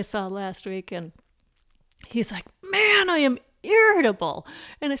I saw last week, and he's like, man, I am irritable.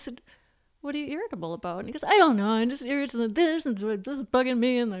 And I said, what are you irritable about? And he goes, I don't know. I'm just irritable with this, and this is bugging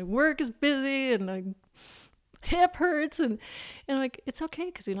me, and my work is busy, and my hip hurts. And I'm like, it's okay,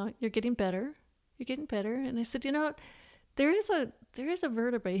 because, you're getting better. You're getting better. And I said, there is a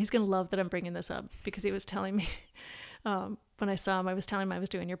vertebrae. He's going to love that I'm bringing this up, because he was telling me, when I saw him, I was telling him I was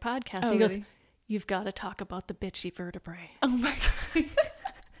doing your podcast. He goes, you've got to talk about the bitchy vertebrae. Oh my God.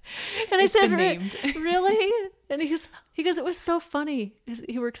 And I said, really? And he goes, it was so funny.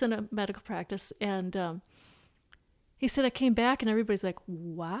 He works in a medical practice. And he said, I came back and everybody's like,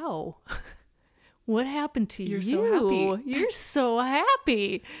 wow, what happened to you? You're so happy. You're so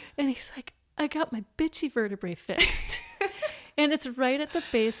happy. And he's like, I got my bitchy vertebrae fixed. And it's right at the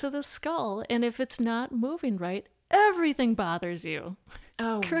base of the skull. And if it's not moving right, everything bothers you.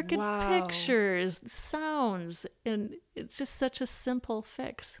 Crooked pictures, sounds, and it's just such a simple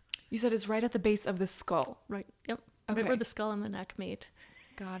fix. You said it's right at the base of the skull. Right. Yep. Okay. Right where the skull and the neck meet.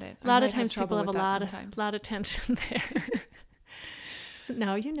 Got it. A lot of times people have a lot of tension there. So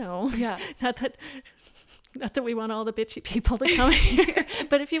now you know. Yeah. Not that we want all the bitchy people to come here,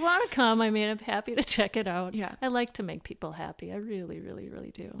 but if you want to come, I'm happy to check it out. Yeah. I like to make people happy. I really, really,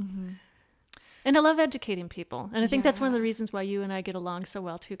 really do. Mm-hmm. And I love educating people. And I think that's one of the reasons why you and I get along so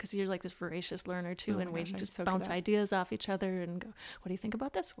well, too, because you're like this voracious learner, too. And we just bounce ideas off each other and go, what do you think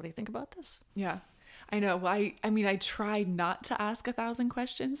about this? What do you think about this? Yeah, I know. Well, I try not to ask 1,000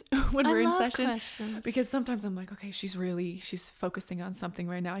 questions when we're in session. Questions. Because sometimes I'm like, okay, she's focusing on something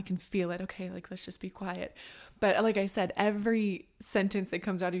right now. I can feel it. Okay, like, let's just be quiet. But like I said, every sentence that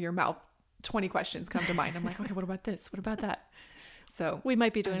comes out of your mouth, 20 questions come to mind. I'm like, okay, what about this? What about that? So we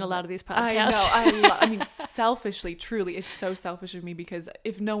might be doing a lot of these podcasts. I know. Selfishly, truly, it's so selfish of me, because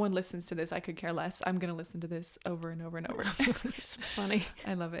if no one listens to this, I could care less. I'm going to listen to this over and over and over. You're so funny.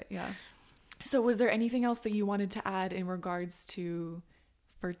 I love it. Yeah. So was there anything else that you wanted to add in regards to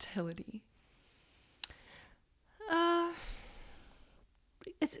fertility?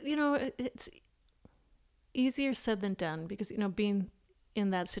 It's easier said than done because, being in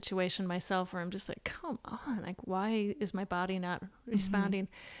that situation myself where I'm just like, come on, like, why is my body not responding?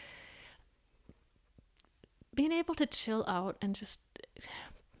 Being able to chill out and just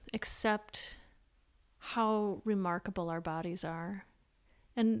accept how remarkable our bodies are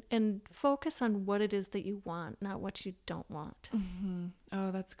and focus on what it is that you want, not what you don't want.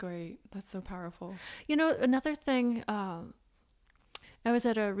 Oh, that's great. That's so powerful. Another thing, I was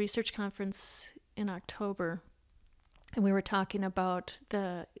at a research conference in October, and we were talking about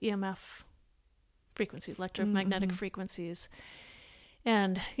the EMF frequencies, electromagnetic frequencies.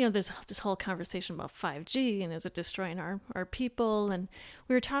 And, there's this whole conversation about 5G and is it destroying our people? And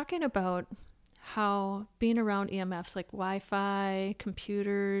we were talking about how being around EMFs like Wi-Fi,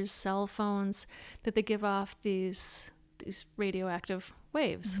 computers, cell phones, that they give off these radioactive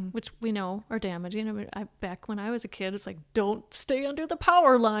waves, which we know are damaging. I mean, back when I was a kid, it's like, don't stay under the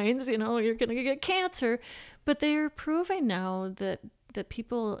power lines, you're going to get cancer. But they're proving now that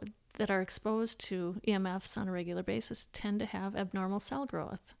people that are exposed to EMFs on a regular basis tend to have abnormal cell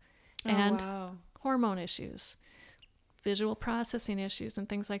growth and hormone issues, visual processing issues, and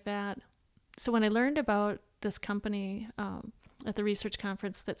things like that. So when I learned about this company at the research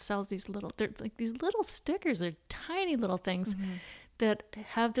conference that sells these they're like these little stickers, they're tiny little things that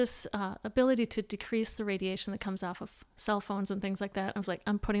have this ability to decrease the radiation that comes off of cell phones and things like that. I was like,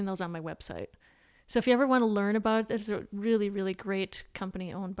 I'm putting those on my website. So if you ever want to learn about it, it's a really, really great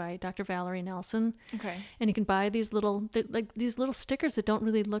company owned by Dr. Valerie Nelson. Okay. And you can buy these little stickers that don't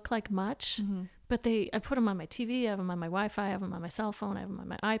really look like much, but I put them on my TV, I have them on my Wi-Fi, I have them on my cell phone, I have them on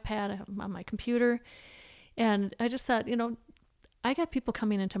my iPad, I have them on my computer. And I just thought, I got people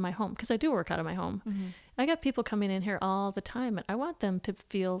coming into my home because I do work out of my home. I got people coming in here all the time, and I want them to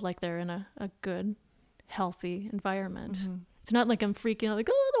feel like they're in a good, healthy environment. It's not like I'm freaking out, like,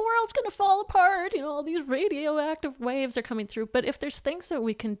 oh, the world's going to fall apart. All these radioactive waves are coming through. But if there's things that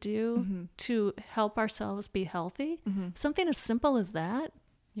we can do to help ourselves be healthy, something as simple as that,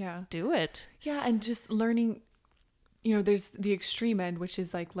 do it. Yeah, and just learning, there's the extreme end, which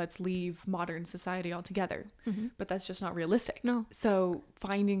is like, let's leave modern society altogether. But that's just not realistic. No. So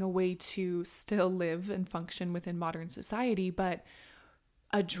finding a way to still live and function within modern society, but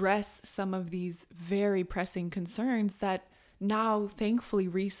address some of these very pressing concerns that now, thankfully,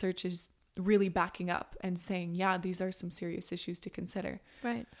 research is really backing up and saying, yeah, these are some serious issues to consider.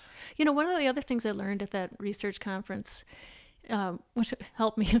 Right. One of the other things I learned at that research conference, which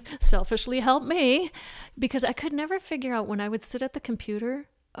selfishly helped me, because I could never figure out when I would sit at the computer,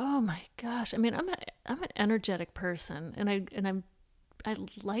 oh my gosh, I mean, I'm an energetic person, and I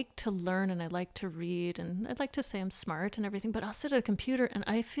like to learn, and I like to read, and I'd like to say I'm smart and everything, but I'll sit at a computer and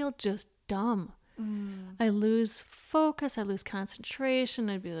I feel just dumb. I lose focus, I lose concentration.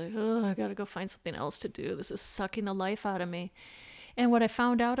 I'd be like, oh, I gotta go find something else to do. This is sucking the life out of me. And what I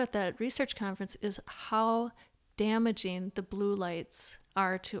found out at that research conference is how damaging the blue lights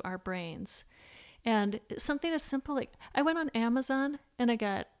are to our brains. And something as simple like, I went on Amazon and I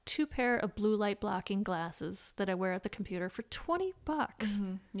got 2 pair of blue light blocking glasses that I wear at the computer for $20.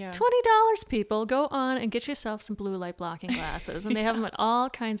 Yeah. $20, people. Go on and get yourself some blue light blocking glasses. And they have them at all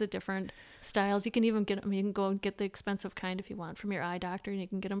kinds of different styles. You can even get them, you can go and get the expensive kind if you want from your eye doctor, and you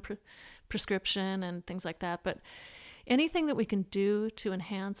can get them prescription and things like that. But anything that we can do to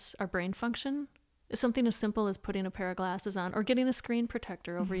enhance our brain function is something as simple as putting a pair of glasses on or getting a screen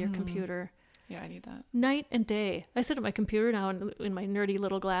protector over your computer. Yeah, I need that. Night and day. I sit at my computer now in my nerdy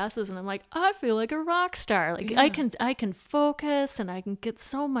little glasses, and I'm like, I feel like a rock star. Like, yeah. I can focus and I can get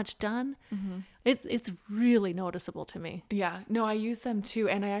so much done. It's really noticeable to me. Yeah. No, I use them too.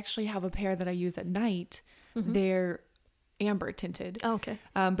 And I actually have a pair that I use at night. They're amber tinted. Oh, okay.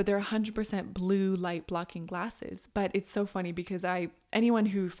 But they're 100% blue light blocking glasses. But it's so funny because anyone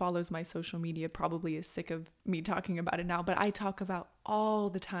who follows my social media probably is sick of me talking about it now, but I talk about all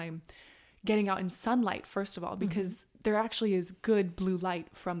the time getting out in sunlight, first of all, because there actually is good blue light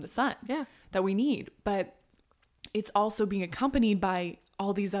from the sun that we need. But it's also being accompanied by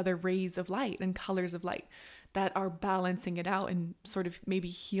all these other rays of light and colors of light that are balancing it out and sort of maybe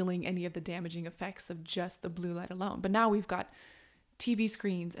healing any of the damaging effects of just the blue light alone. But now we've got TV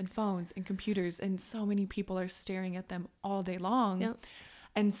screens and phones and computers, and so many people are staring at them all day long. Yep.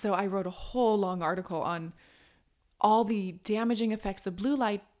 And so I wrote a whole long article on all the damaging effects of blue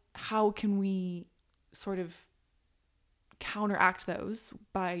light. How can we sort of counteract those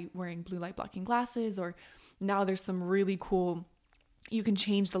by wearing blue light blocking glasses? Or now there's some really cool, you can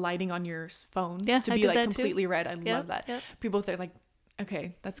change the lighting on your phone to be like completely red. I love that. Yep. People, they're like,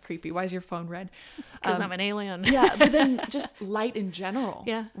 Okay, that's creepy. Why is your phone red? Because I'm an alien. Yeah, but then just light in general.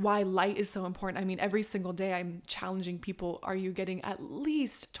 Yeah. Why light is so important. I mean, every single day I'm challenging people, are you getting at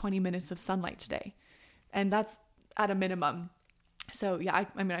least 20 minutes of sunlight today? And that's at a minimum. So yeah,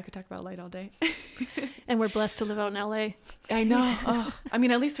 I mean, I could talk about light all day. And we're blessed to live out in LA. I know. Oh, I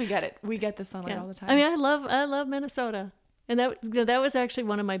mean, at least we get it. We get the sunlight all the time. I mean, I love Minnesota. And that was actually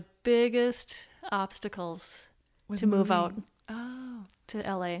one of my biggest obstacles to move out to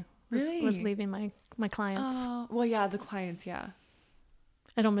LA. Was leaving my clients. Oh, well, yeah, the clients, yeah.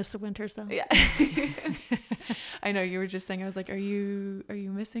 I don't miss the winters though. Yeah. I know you were just saying, I was like, are you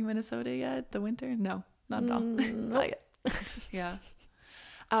missing Minnesota yet? The winter? No, not at all. Not yet. Yeah.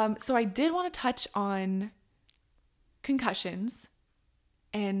 So I did want to touch on concussions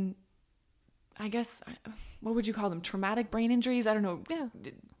and I guess, what would you call them? Traumatic brain injuries? I don't know. Yeah.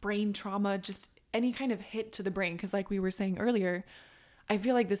 Brain trauma, just any kind of hit to the brain. Because like we were saying earlier, I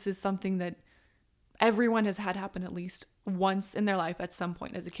feel like this is something that everyone has had happen at least once in their life at some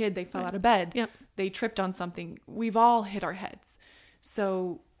point. As a kid, they fell out of bed. Yep. They tripped on something. We've all hit our heads.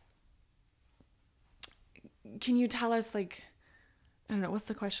 So can you tell us, like, I don't know, what's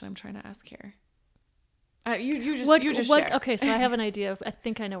the question I'm trying to ask here? You just share. Okay, so I have an idea I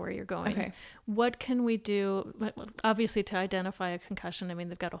think I know where you're going. Okay. What can we do, obviously, to identify a concussion? I mean,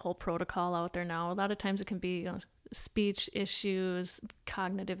 they've got a whole protocol out there now. A lot of times it can be speech issues,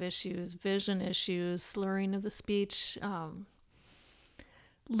 cognitive issues, vision issues, slurring of the speech,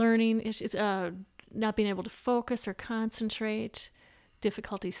 learning issues, not being able to focus or concentrate,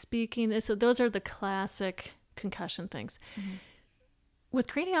 difficulty speaking. So those are the classic concussion things. Mm-hmm. With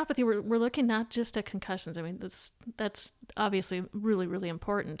craniopathy, we're looking not just at concussions. I mean, that's obviously really, really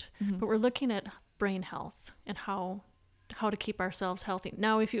important. Mm-hmm. But we're looking at brain health and how to keep ourselves healthy.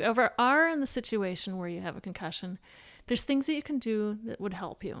 Now, if you ever are in the situation where you have a concussion, there's things that you can do that would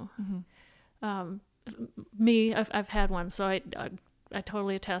help you. Mm-hmm. Me, I've had one, so I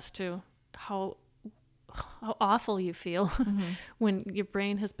totally attest to how awful you feel mm-hmm. when your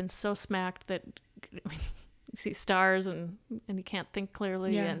brain has been so smacked that you see stars and you can't think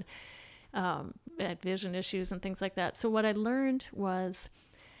clearly and had vision issues and things like that. So what I learned was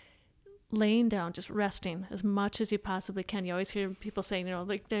laying down, just resting as much as you possibly can. You always hear people saying,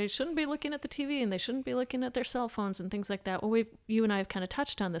 like they shouldn't be looking at the TV and they shouldn't be looking at their cell phones and things like that. Well, you and I have kind of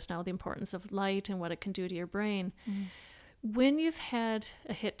touched on this now, the importance of light and what it can do to your brain. Mm-hmm. When you've had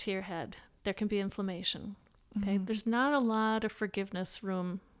a hit to your head, there can be inflammation. Okay, mm-hmm. There's not a lot of forgiveness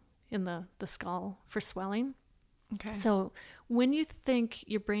room in the skull for swelling. Okay. So when you think,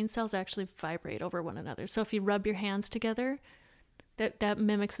 your brain cells actually vibrate over one another. So if you rub your hands together, that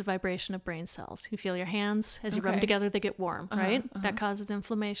mimics the vibration of brain cells. You feel your hands, as you rub them together, they get warm, right? That causes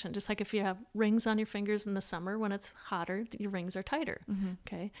inflammation. Just like if you have rings on your fingers in the summer, when it's hotter, your rings are tighter. Mm-hmm.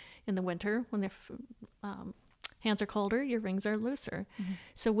 Okay. In the winter, when the hands are colder, your rings are looser. Mm-hmm.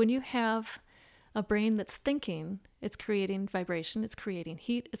 So when you have a brain that's thinking, it's creating vibration, it's creating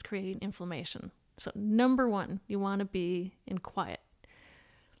heat, it's creating inflammation. So number one, you want to be in quiet.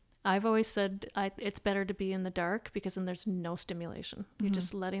 I've always said it's better to be in the dark because then there's no stimulation. Mm-hmm. You're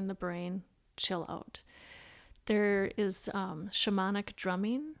just letting the brain chill out. There is shamanic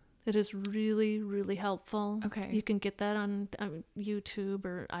drumming that is really, really helpful. Okay. You can get that on YouTube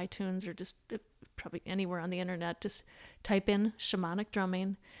or iTunes or just probably anywhere on the internet. Just type in shamanic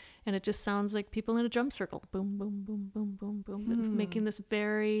drumming. And it just sounds like people in a drum circle. Boom, boom, boom, boom, boom, boom. Making this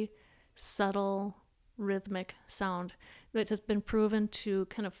very subtle, rhythmic sound that has been proven to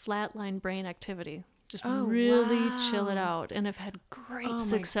kind of flatline brain activity. Just really chill it out. And I've had great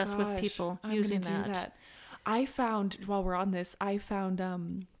success with people using that. I found, while we're on this,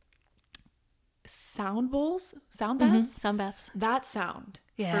 sound bowls, sound baths. Mm-hmm. Sound baths. That sound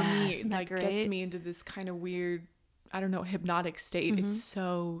for me gets me into this kind of weird, I don't know, hypnotic state. Mm-hmm. It's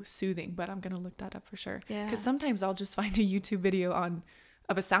so soothing, but I'm going to look that up for sure. Yeah. Because sometimes I'll just find a YouTube video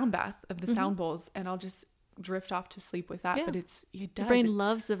of a sound bath of the sound bowls and I'll just drift off to sleep with that. Yeah. But it does. The brain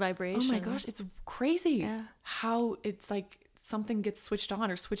loves the vibration. Oh my gosh, it's crazy how it's like something gets switched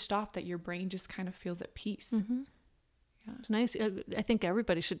on or switched off that your brain just kind of feels at peace. Mm-hmm. Yeah. It's nice. I think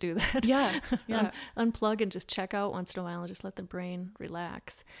everybody should do that. Yeah. Unplug and just check out once in a while and just let the brain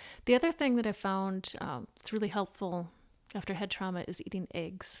relax. The other thing that I found it's really helpful after head trauma is eating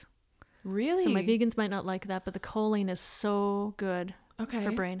eggs. Really? So my vegans might not like that, but the choline is so good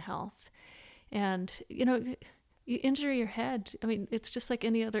for brain health. And, you injure your head. I mean, it's just like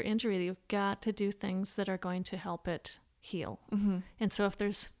any other injury. You've got to do things that are going to help it heal. Mm-hmm. And so if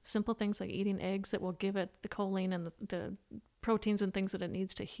there's simple things like eating eggs that will give it the choline and the proteins and things that it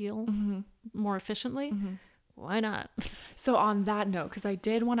needs to heal more efficiently, why not? So on that note, because I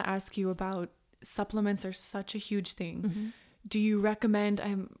did want to ask you about supplements are such a huge thing. Mm-hmm. Do you recommend,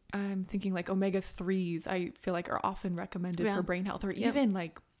 I'm thinking like omega-3s, I feel like are often recommended for brain health, or even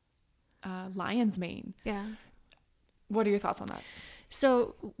like lion's mane. Yeah. What are your thoughts on that?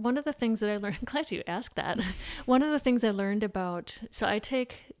 So one of the things that I learned, glad you asked that. One of the things I learned about, so I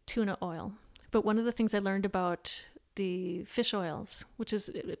take tuna oil, but one of the things I learned about the fish oils, which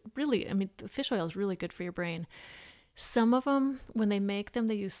is really, I mean, the fish oil is really good for your brain. Some of them, when they make them,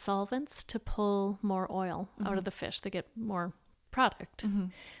 they use solvents to pull more oil out of the fish. They get more product,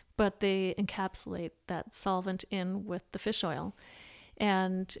 but they encapsulate that solvent in with the fish oil.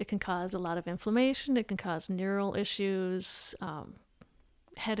 And it can cause a lot of inflammation. It can cause neural issues,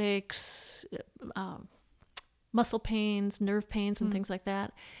 headaches, muscle pains, nerve pains, and things like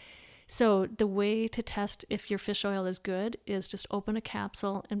that. So the way to test if your fish oil is good is just open a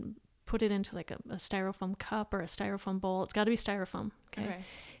capsule and put it into like a styrofoam cup or a styrofoam bowl. It's got to be styrofoam. Okay.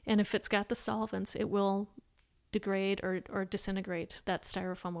 And if it's got the solvents, it will degrade or disintegrate that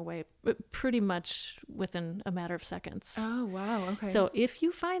styrofoam away pretty much within a matter of seconds. Oh, wow. Okay. So if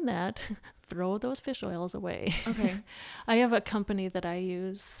you find that, throw those fish oils away. Okay. I have a company that I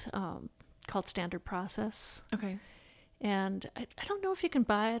use called Standard Process. Okay. And I don't know if you can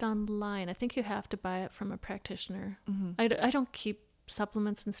buy it online. I think you have to buy it from a practitioner. I don't keep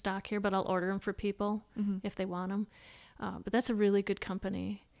supplements in stock here, but I'll order them for people if they want them. But that's a really good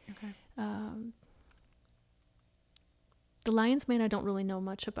company. Okay. The lion's mane I don't really know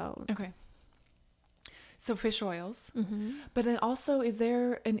much about. Okay. So fish oils. But then also, is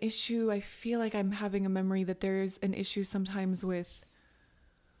there an issue? I feel like I'm having a memory that there's an issue sometimes with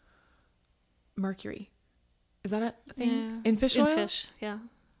mercury. Is that a thing? Yeah. In fish oil? In fish, yeah.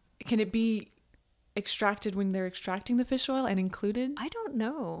 Can it be extracted when they're extracting the fish oil and included? I don't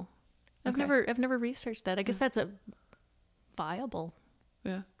know. Okay. I've never researched that. I guess that's a viable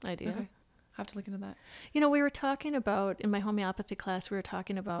idea. Okay. Have to look into that. You know, we were talking about, in my homeopathy class, we were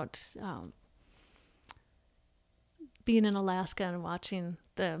talking about being in Alaska and watching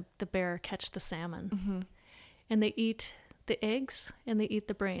the bear catch the salmon. And they eat the eggs and they eat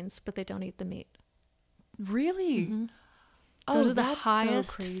the brains, but they don't eat the meat. Really? Oh, those are the that's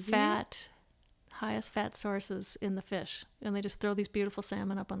highest so crazy. highest fat sources in the fish, and they just throw these beautiful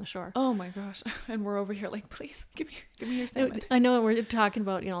salmon up on the shore. Oh my gosh. And we're over here like, please give me your salmon. I know we're talking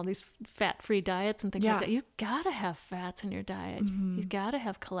about, all these fat-free diets and things Yeah. like that. You gotta have fats in your diet. You gotta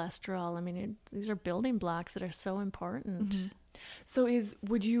have cholesterol. I mean, these are building blocks that are so important. So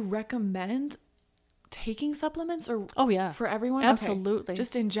would you recommend taking supplements or for everyone? Absolutely. Okay.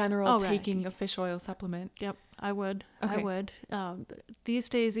 Just in general, taking a fish oil supplement. Yep, I would. Okay. I would. These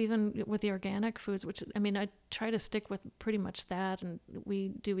days, even with the organic foods, which, I mean, I try to stick with pretty much that, and we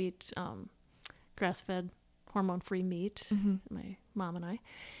do eat grass-fed, hormone-free meat, my mom and I.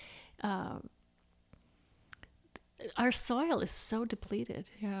 Our soil is so depleted.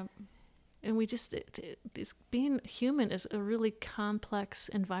 Yeah. And we just, being human is a really complex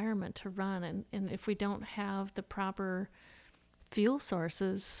environment to run. And if we don't have the proper fuel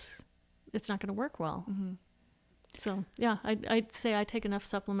sources, it's not going to work well. So, yeah, I'd say I take enough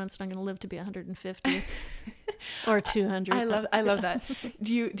supplements and I'm going to live to be 150 or 200. I love that.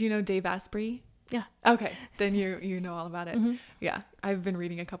 Do you know Dave Asprey? Yeah. Okay. Then you know all about it. Yeah. I've been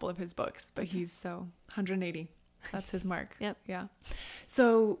reading a couple of his books, but he's 180. That's his mark. Yep. Yeah.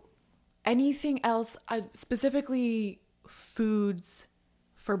 So anything else, specifically foods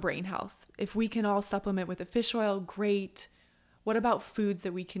for brain health? If we can all supplement with a fish oil, great. What about foods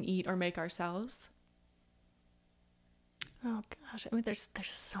that we can eat or make ourselves? Oh gosh, I mean, there's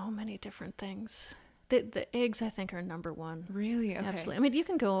so many different things. The eggs, I think, are number one. Really? Okay. Absolutely. I mean, you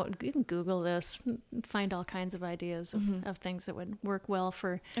can Google this, and find all kinds of ideas of things that would work well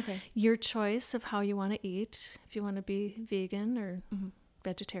for your choice of how you want to eat. If you want to be vegan or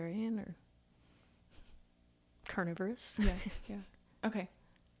vegetarian or carnivorous. Yeah. Okay.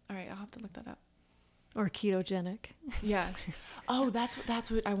 All right. I'll have to look that up. Or ketogenic. Yeah. Oh, that's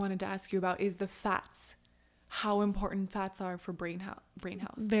what I wanted to ask you about is the fats. How important fats are for brain health.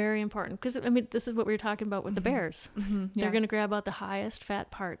 Very important. Because, I mean, this is what we were talking about with the bears. They're going to grab out the highest fat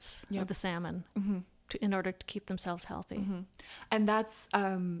parts of the salmon in order to keep themselves healthy. And that's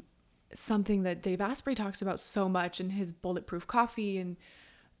something that Dave Asprey talks about so much in his Bulletproof Coffee, and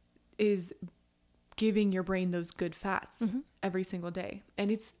is giving your brain those good fats every single day.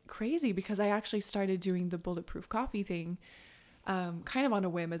 And it's crazy because I actually started doing the Bulletproof Coffee thing kind of on a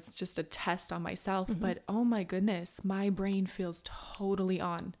whim. It's just a test on myself, but oh my goodness, my brain feels totally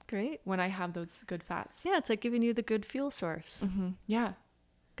on. Great. When I have those good fats. Yeah, it's like giving you the good fuel source. Yeah.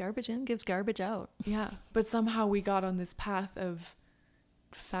 garbage in gives garbage out. Yeah. But somehow we got on this path of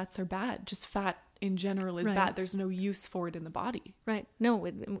fats are bad. Just fat in general is bad. There's no use for it in the body. Right. No,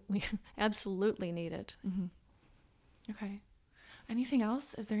 we absolutely need it. Mm-hmm. Okay. Anything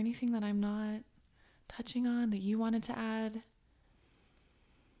else? Is there anything that I'm not touching on that you wanted to add?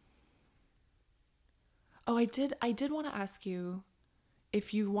 Oh, I did want to ask you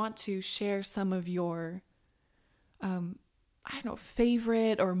if you want to share some of your, I don't know,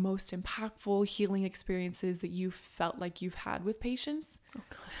 favorite or most impactful healing experiences that you felt like you've had with patients. Oh,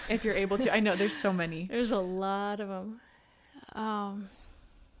 God. If you're able to. I know there's so many. There's a lot of them.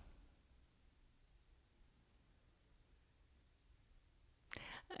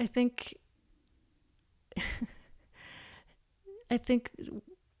 I think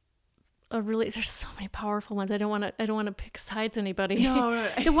there's so many powerful ones. I don't want to pick sides anybody. No.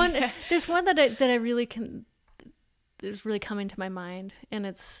 There's one that I really can, is really coming to my mind, and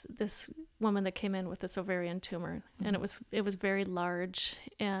it's this woman that came in with this ovarian tumor, and it was very large,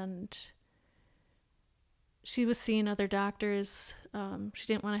 and she was seeing other doctors. She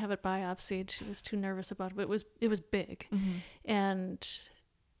didn't want to have it biopsied. She was too nervous about it, but it was big, and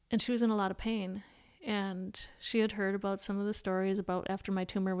she was in a lot of pain. And she had heard about some of the stories about after my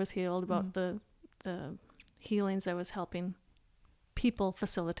tumor was healed, about the healings I was helping people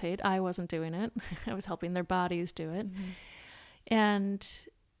facilitate. I wasn't doing it. I was helping their bodies do it. And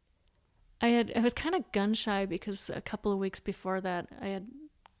I was kind of gun shy because a couple of weeks before that, I had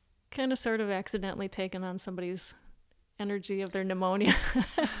kind of sort of accidentally taken on somebody's energy of their pneumonia.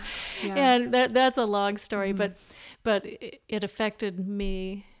 And that's a long story, but it affected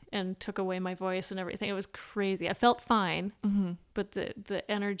me and took away my voice and everything. It was crazy. I felt fine, but the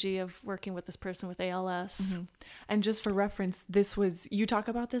energy of working with this person with ALS. And just for reference, you talk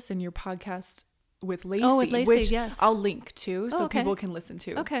about this in your podcast with Lacey, which yes. I'll link to so people can listen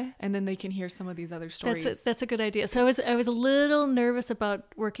to. Okay. And then they can hear some of these other stories. That's a good idea. So I was a little nervous about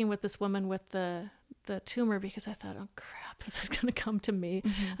working with this woman with the tumor because I thought, oh crap, this is going to come to me.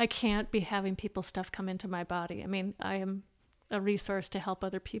 I can't be having people's stuff come into my body. I mean, I am a resource to help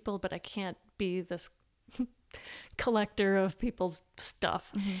other people, but I can't be this collector of people's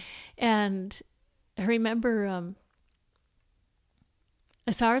stuff. And I remember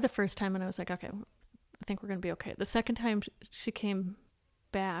I saw her the first time and I was like, okay, I think we're going to be okay. The second time she came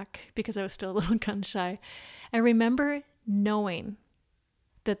back, because I was still a little gun shy, I remember knowing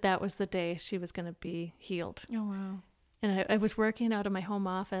that was the day she was going to be healed. Oh, wow. And I was working out of my home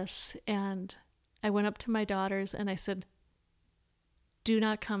office, and I went up to my daughters and I said, do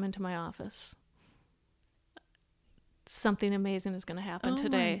not come into my office. Something amazing is going to happen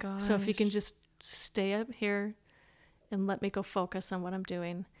today. My gosh. So if you can just stay up here and let me go focus on what I'm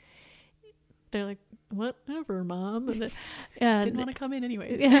doing. They're like, whatever, Mom. And didn't want to come in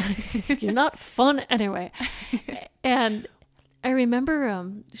anyways. You're not fun anyway. And I remember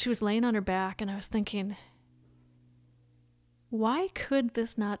she was laying on her back, and I was thinking, why could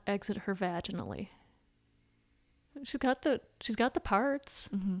this not exit her vaginally? She's got the parts.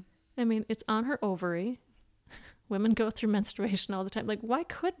 I mean, it's on her ovary. Women go through menstruation all the time. Like, why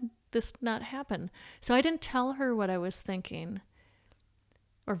could this not happen? So I didn't tell her what I was thinking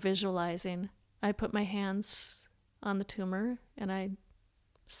or visualizing. I put my hands on the tumor and I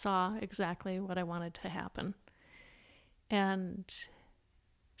saw exactly what I wanted to happen. And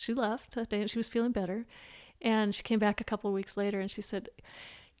she left that day and she was feeling better. And she came back a couple of weeks later and she said,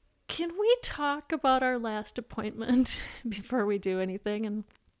 can we talk about our last appointment before we do anything? And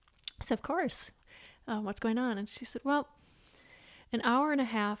I said, of course. What's going on? And she said, well, an hour and a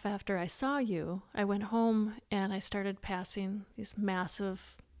half after I saw you, I went home and I started passing these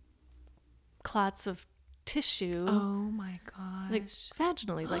massive clots of tissue. Oh my gosh. Like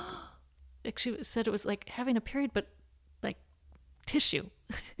vaginally, like she said it was like having a period, but like tissue.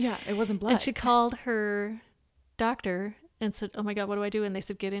 Yeah, it wasn't blood. And she called her doctor and said, oh my God, what do I do? And they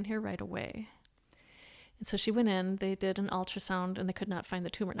said, get in here right away. And so she went in, they did an ultrasound, and they could not find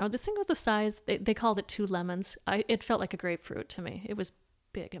the tumor. Now, this thing was the size, they called it 2 lemons. It felt like a grapefruit to me. It was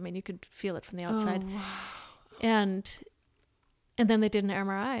big. I mean, you could feel it from the outside. Oh, wow. And then they did an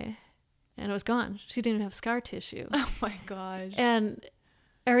MRI, and it was gone. She didn't even have scar tissue. Oh my gosh. And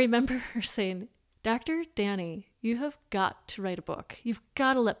I remember her saying, Dr. Dani, you have got to write a book. You've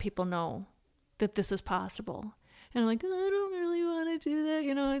got to let people know that this is possible. And I'm like, I don't really want to do that,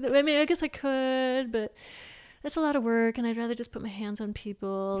 you know. I mean, I guess I could, but that's a lot of work, and I'd rather just put my hands on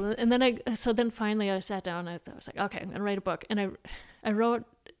people. And then finally I sat down, and I was like, okay, I'm going to write a book. And I wrote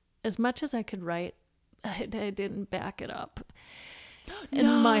as much as I could write. I didn't back it up. And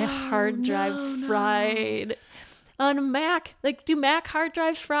my hard drive fried. on a Mac. Like, do Mac hard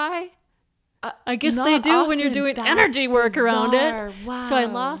drives fry? I guess they do often. when you're doing That's energy work around it. Wow. So I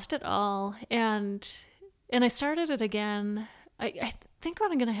lost it all, and I started it again. I think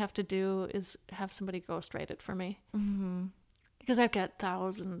what I'm going to have to do is have somebody ghostwrite it for me. Mm-hmm. Because I've got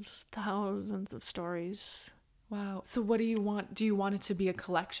thousands of stories. Wow. So what do you want? Do you want it to be a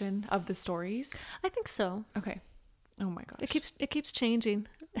collection of the stories? I think so. Okay. Oh my gosh. It keeps changing.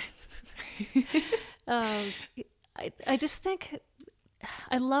 I just think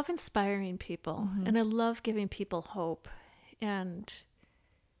I love inspiring people, and I love giving people hope, and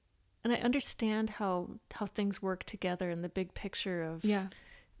I understand how things work together in the big picture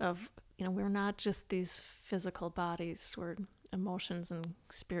of we're not just these physical bodies, we're emotions and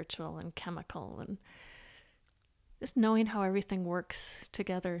spiritual and chemical, and just knowing how everything works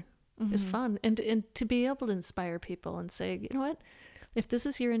together is fun, and to be able to inspire people and say, you know what, if this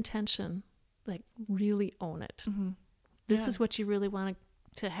is your intention, like, really own it. This is what you really want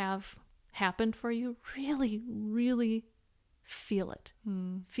to have happen for you. Really, really feel it.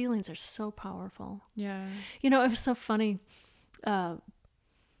 Feelings are so powerful. Yeah. You know, it was so funny. Was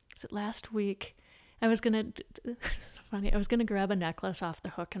it last week? I was gonna grab a necklace off the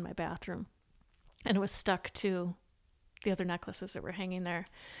hook in my bathroom, and it was stuck to the other necklaces that were hanging there.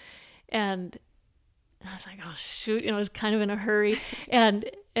 And I was like, oh shoot, I was kind of in a hurry. and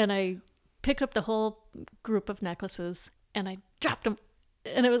I picked up the whole group of necklaces and I dropped them.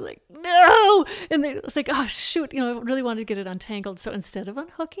 And I was like, no! And it was like, oh shoot, I really wanted to get it untangled. So instead of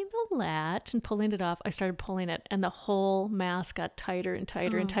unhooking the latch and pulling it off, I started pulling it, and the whole mass got tighter and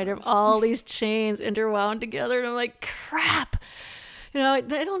tighter and tighter. All these chains interwound together, and I'm like, crap! I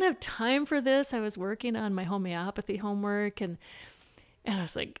don't have time for this. I was working on my homeopathy homework, and I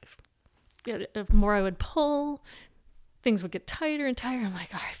was like, the more I would pull, things would get tighter and tighter. I'm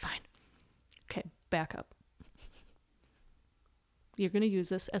like, all right, fine. Okay, back up. You're going to use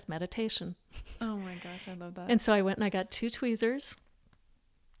this as meditation. Oh my gosh, I love that. And so I went and I got 2 tweezers,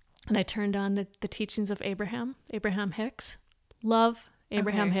 and I turned on the teachings of Abraham Hicks. Love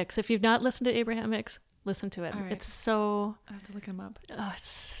Abraham Hicks. If you've not listened to Abraham Hicks, listen to it. Right. It's so... I have to look him up. Oh, it's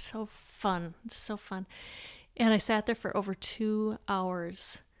so fun. It's so fun. And I sat there for over 2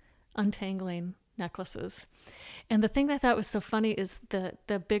 hours untangling necklaces. And the thing that I thought was so funny is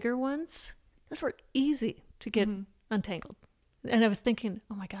the bigger ones, those were easy to get untangled. And I was thinking,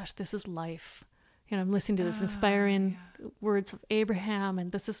 oh my gosh, this is life. I'm listening to this inspiring words of Abraham,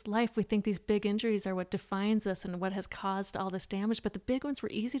 and this is life. We think these big injuries are what defines us and what has caused all this damage, but the big ones were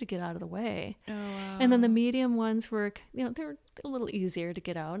easy to get out of the way. Oh, wow. And then the medium ones were, they were a little easier to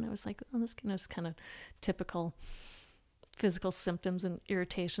get out. And I was like, oh, this is kind of typical physical symptoms and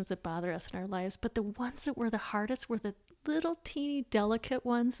irritations that bother us in our lives. But the ones that were the hardest were the little teeny delicate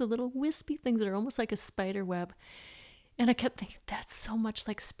ones, the little wispy things that are almost like a spider web. And I kept thinking, that's so much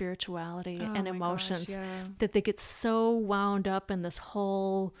like spirituality and emotions, that they get so wound up in this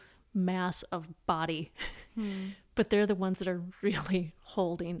whole mass of body. But they're the ones that are really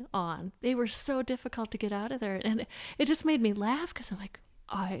holding on. They were so difficult to get out of there. And it just made me laugh, because I'm like,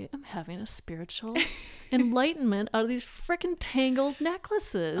 I am having a spiritual enlightenment out of these freaking tangled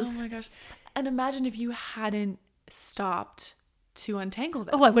necklaces. Oh my gosh. And imagine if you hadn't stopped to untangle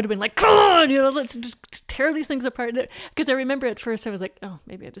them. Oh, I would have been like, come on, let's just tear these things apart. Because I remember at first I was like, oh,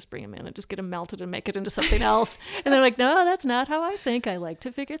 maybe I just bring them in and just get them melted and make it into something else. And they're like, no, that's not how I think. I like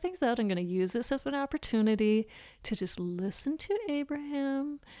to figure things out. I'm going to use this as an opportunity to just listen to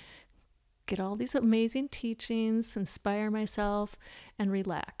Abraham, get all these amazing teachings, inspire myself, and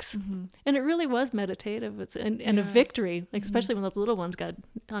relax. And it really was meditative. It's and a victory, like especially when those little ones got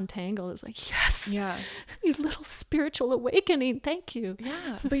untangled. It's like, yes, you little spiritual awakening. Thank you.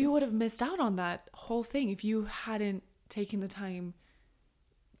 Yeah, but you would have missed out on that whole thing if you hadn't taken the time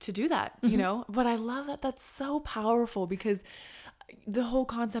to do that, But I love that. That's so powerful, because the whole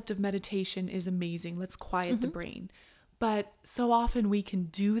concept of meditation is amazing. Let's quiet the brain. But so often we can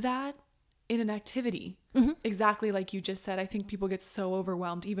do that in an activity, exactly like you just said. I think people get so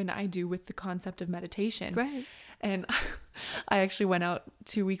overwhelmed, even I do, with the concept of meditation. Right. And I actually went out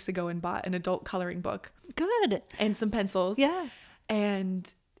 2 weeks ago and bought an adult coloring book. Good. And some pencils. Yeah.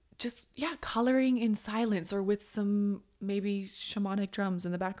 And just, coloring in silence, or with some maybe shamanic drums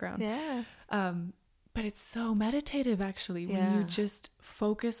in the background. Yeah. But it's so meditative, actually, when you just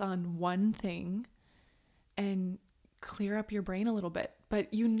focus on one thing and clear up your brain a little bit.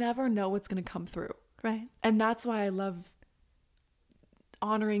 But you never know what's going to come through. Right. And that's why I love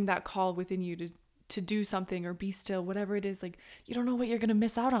honoring that call within you to do something or be still, whatever it is. Like, you don't know what you're going to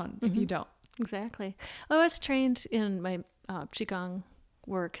miss out on if you don't. Exactly. I was trained in my Qigong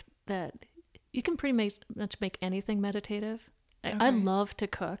work that you can pretty much make anything meditative. Okay. I love to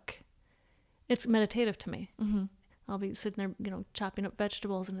cook. It's meditative to me. Mm-hmm. I'll be sitting there, you know, chopping up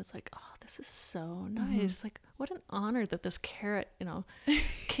vegetables, and it's like, oh, this is so nice. Mm-hmm. Like, what an honor that this carrot, you know,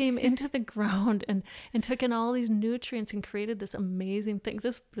 came into the ground and took in all these nutrients and created this amazing thing.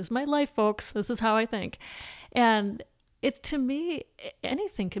 This is my life, folks. This is how I think. And it's, to me,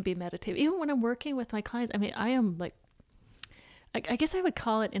 anything can be meditative. Even when I'm working with my clients, I mean, I am like, I guess I would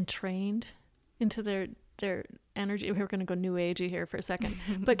call it entrained into their energy. We're going to go new agey here for a second,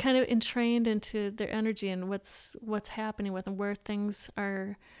 but kind of entrained into their energy and what's happening with them, where things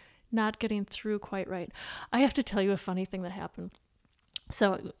are not getting through quite right. I have to tell you a funny thing that happened.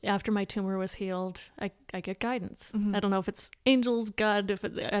 So after my tumor was healed, I get guidance. Mm-hmm. I don't know if it's angels, God,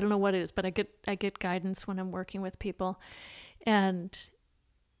 I don't know what it is, but I get guidance when I'm working with people. And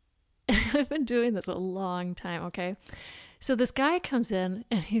I've been doing this a long time, okay? So this guy comes in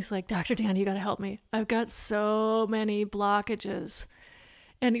and he's like, Dr. Dani, you got to help me. I've got so many blockages.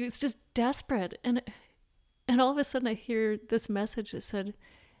 And he was just desperate. And all of a sudden I hear this message that said,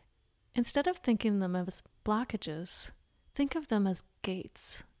 instead of thinking them as blockages, think of them as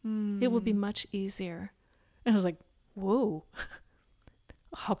gates. It will be much easier. And I was like, whoa,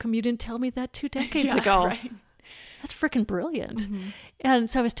 how come you didn't tell me that 2 decades ago? Right. That's freaking brilliant. Mm-hmm. And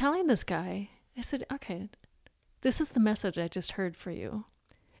so I was telling this guy, I said, okay, this is the message I just heard for you.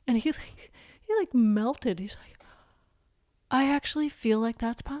 And he melted. He's like, I actually feel like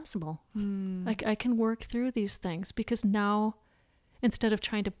that's possible. Like I can work through these things because now, instead of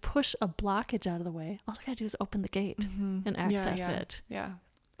trying to push a blockage out of the way, all I gotta do is open the gate and access it. Yeah.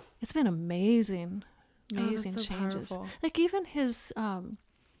 It's been amazing changes. Powerful. Like even his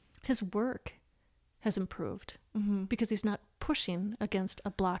work has improved because he's not pushing against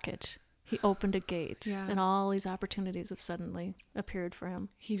a blockage. He opened a gate and all these opportunities have suddenly appeared for him.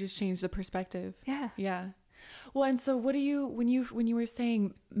 He just changed the perspective. Yeah. Yeah. Well, and so what do you, when you were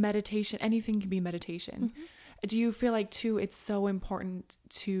saying meditation, anything can be meditation. Do you feel like too, it's so important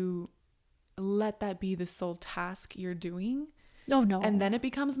to let that be the sole task you're doing? Oh, no. And then it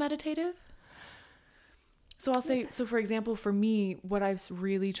becomes meditative? So I'll say, so for example, for me, what I've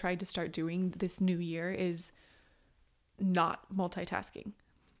really tried to start doing this new year is not multitasking.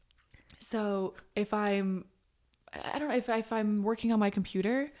 So if I'm working on my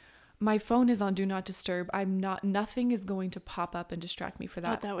computer, my phone is on do not disturb. Nothing is going to pop up and distract me for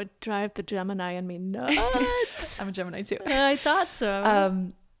that. Oh, that would drive the Gemini in me nuts. I'm a Gemini too. I thought so.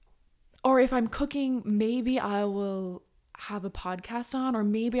 Or if I'm cooking, maybe I will have a podcast on, or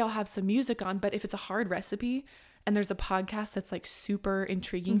maybe I'll have some music on. But if it's a hard recipe and there's a podcast that's like super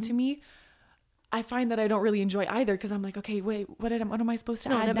intriguing to me, I find that I don't really enjoy either because I'm like, okay, wait, what am I supposed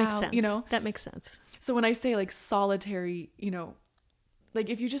to add that now? Makes sense. You know, that makes sense. So when I say like solitary, you know, like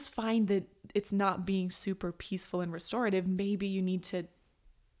if you just find that it's not being super peaceful and restorative, maybe you need to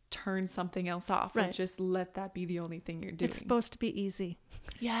turn something else off or just let that be the only thing you're doing. It's supposed to be easy.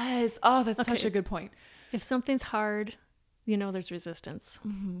 Yes. Oh, that's such a good point. If something's hard, you know there's resistance.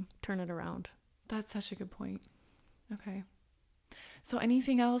 Turn it around. That's such a good point. Okay. So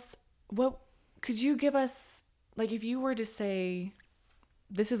anything else? What could you give us, like if you were to say,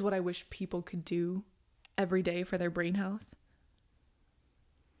 this is what I wish people could do every day for their brain health?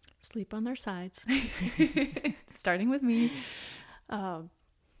 Sleep on their sides. Starting with me.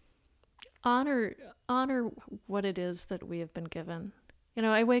 Honor what it is that we have been given. You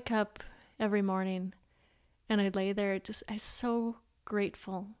know, I wake up every morning and I lay there I'm so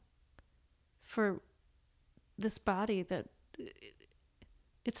grateful for this body that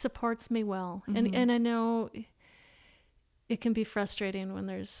it supports me well. And I know it can be frustrating when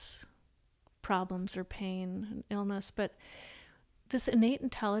there's problems or pain and illness, but this innate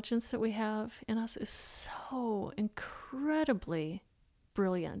intelligence that we have in us is so incredibly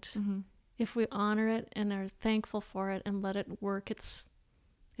brilliant. If we honor it and are thankful for it and let it work its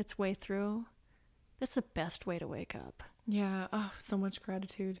way through, that's the best way to wake up. Yeah. Oh, so much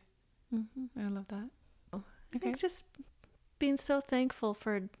gratitude. I love that. I think just being so thankful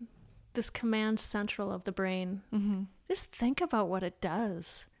for this command central of the brain. Just think about what it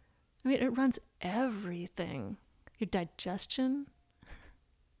does. I mean, it runs everything. Your digestion,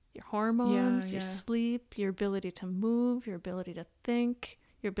 your hormones, your sleep, your ability to move, your ability to think,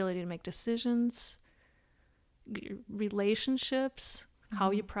 your ability to make decisions, your relationships,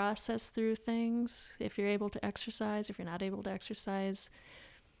 how you process through things, if you're able to exercise, if you're not able to exercise.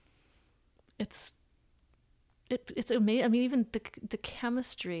 It's amazing. I mean, even the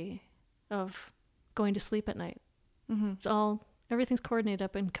chemistry of going to sleep at night. It's everything's coordinated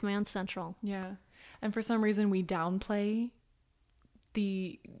up in command central. Yeah. And for some reason we downplay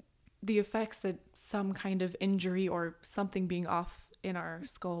the the effects that some kind of injury or something being off in our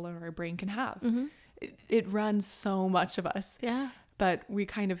skull or our brain can have. It runs so much of us. Yeah. But we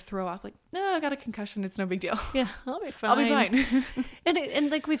kind of throw off like, no, I got a concussion. It's no big deal. Yeah, I'll be fine. I'll be fine.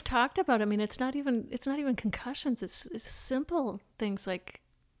 and like we've talked about, I mean, it's not even concussions. It's simple things like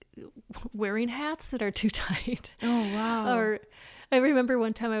wearing hats that are too tight. Oh, wow. Or I remember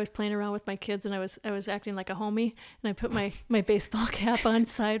one time I was playing around with my kids and I was acting like a homie, and I put my baseball cap on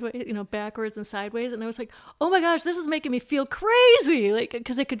sideways, backwards and sideways. And I was like, oh my gosh, this is making me feel crazy. Like,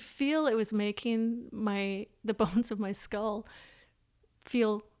 because I could feel it was making the bones of my skull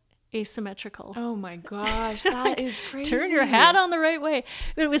feel asymmetrical. Oh my gosh, that is crazy. Turn your hat on the right way.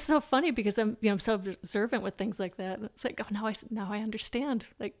 But it was so funny because I'm so observant with things like that. And it's like, oh, now I understand.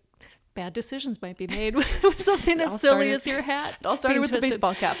 Like, bad decisions might be made with something as silly as your hat. It all started with the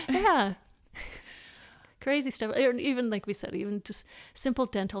baseball cap. Yeah. Crazy stuff. Even like we said, even just simple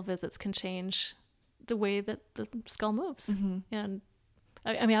dental visits can change the way that the skull moves. And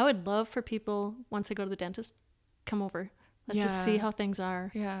I mean, I would love for people, once they go to the dentist, come over. Let's just see how things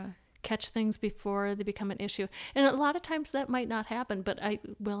are. Yeah. Catch things before they become an issue. And a lot of times that might not happen, but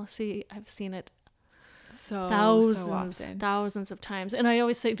I've seen it thousands of times. And I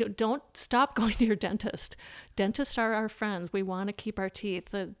always say, don't stop going to your dentist. Dentists are our friends. We want to keep our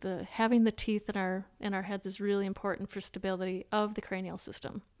teeth. Having the teeth in our heads is really important for stability of the cranial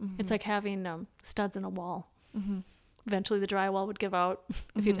system. It's like having studs in a wall. Eventually the drywall would give out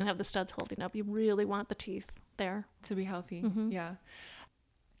if you didn't have the studs holding up. You really want the teeth there to be healthy. Yeah.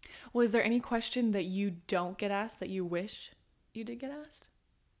 Well, is there any question that you don't get asked that you wish you did get asked?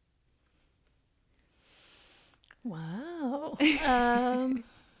 Wow.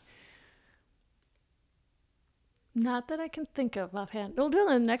 Not that I can think of offhand. We'll do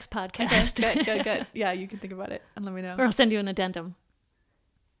it in the next podcast. Okay, good. Yeah, you can think about it and let me know. Or I'll send you an addendum.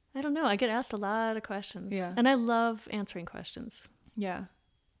 I don't know. I get asked a lot of questions. Yeah. And I love answering questions. Yeah.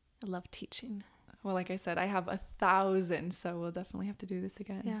 I love teaching. Well, like I said, I have 1,000, so we'll definitely have to do this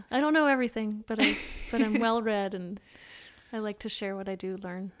again. Yeah. I don't know everything, but I'm well read, and I like to share what I do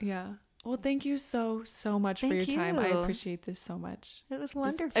learn. Yeah. Well, thank you so much for your time. I appreciate this so much. It was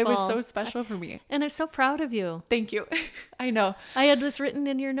wonderful. It was so special for me. And I'm so proud of you. Thank you. I know. I had this written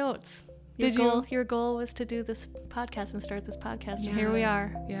in your notes. Did you? Your goal was to do this podcast and start this podcast, and here we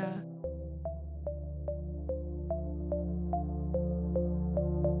are. Yeah.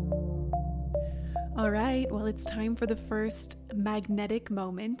 All right, well, it's time for the first magnetic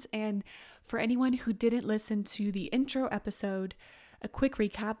moment. And for anyone who didn't listen to the intro episode, a quick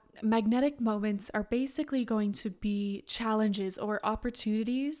recap: magnetic moments are basically going to be challenges or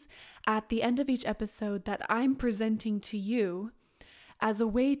opportunities at the end of each episode that I'm presenting to you as a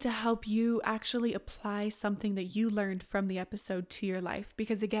way to help you actually apply something that you learned from the episode to your life.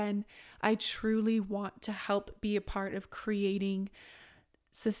 Because again, I truly want to help be a part of creating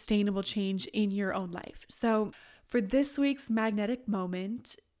sustainable change in your own life. So for this week's magnetic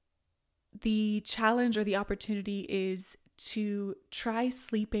moment, the challenge or the opportunity is to try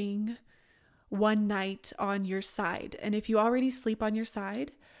sleeping one night on your side. And if you already sleep on your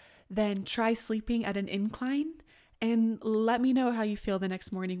side, then try sleeping at an incline and let me know how you feel the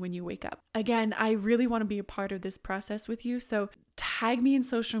next morning when you wake up. Again, I really want to be a part of this process with you. So tag me in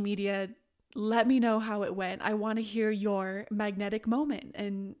social media. Let me know how it went. I want to hear your magnetic moment.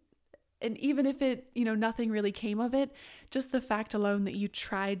 And even if it, nothing really came of it, just the fact alone that you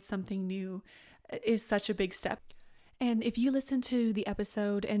tried something new is such a big step. And if you listen to the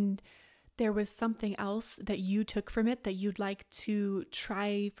episode and there was something else that you took from it that you'd like to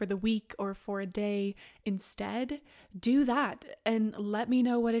try for the week or for a day instead, do that and let me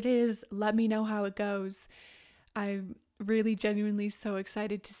know what it is. Let me know how it goes. I'm really genuinely so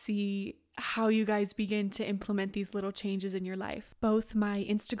excited to see how you guys begin to implement these little changes in your life. Both my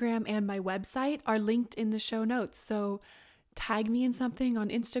Instagram and my website are linked in the show notes. So tag me in something on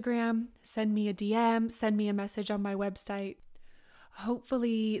Instagram, send me a DM, send me a message on my website.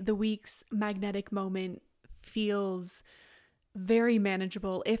 Hopefully the week's magnetic moment feels very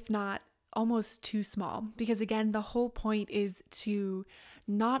manageable, if not almost too small. Because again, the whole point is to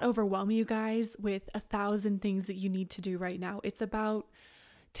not overwhelm you guys with 1,000 things that you need to do right now. It's about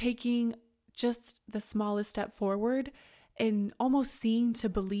taking just the smallest step forward and almost seeing to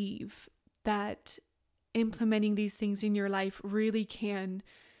believe that implementing these things in your life really can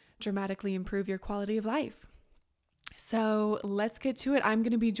dramatically improve your quality of life. So let's get to it. I'm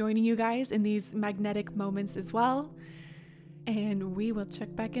going to be joining you guys in these magnetic moments as well. And we will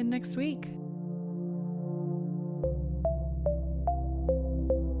check back in next week.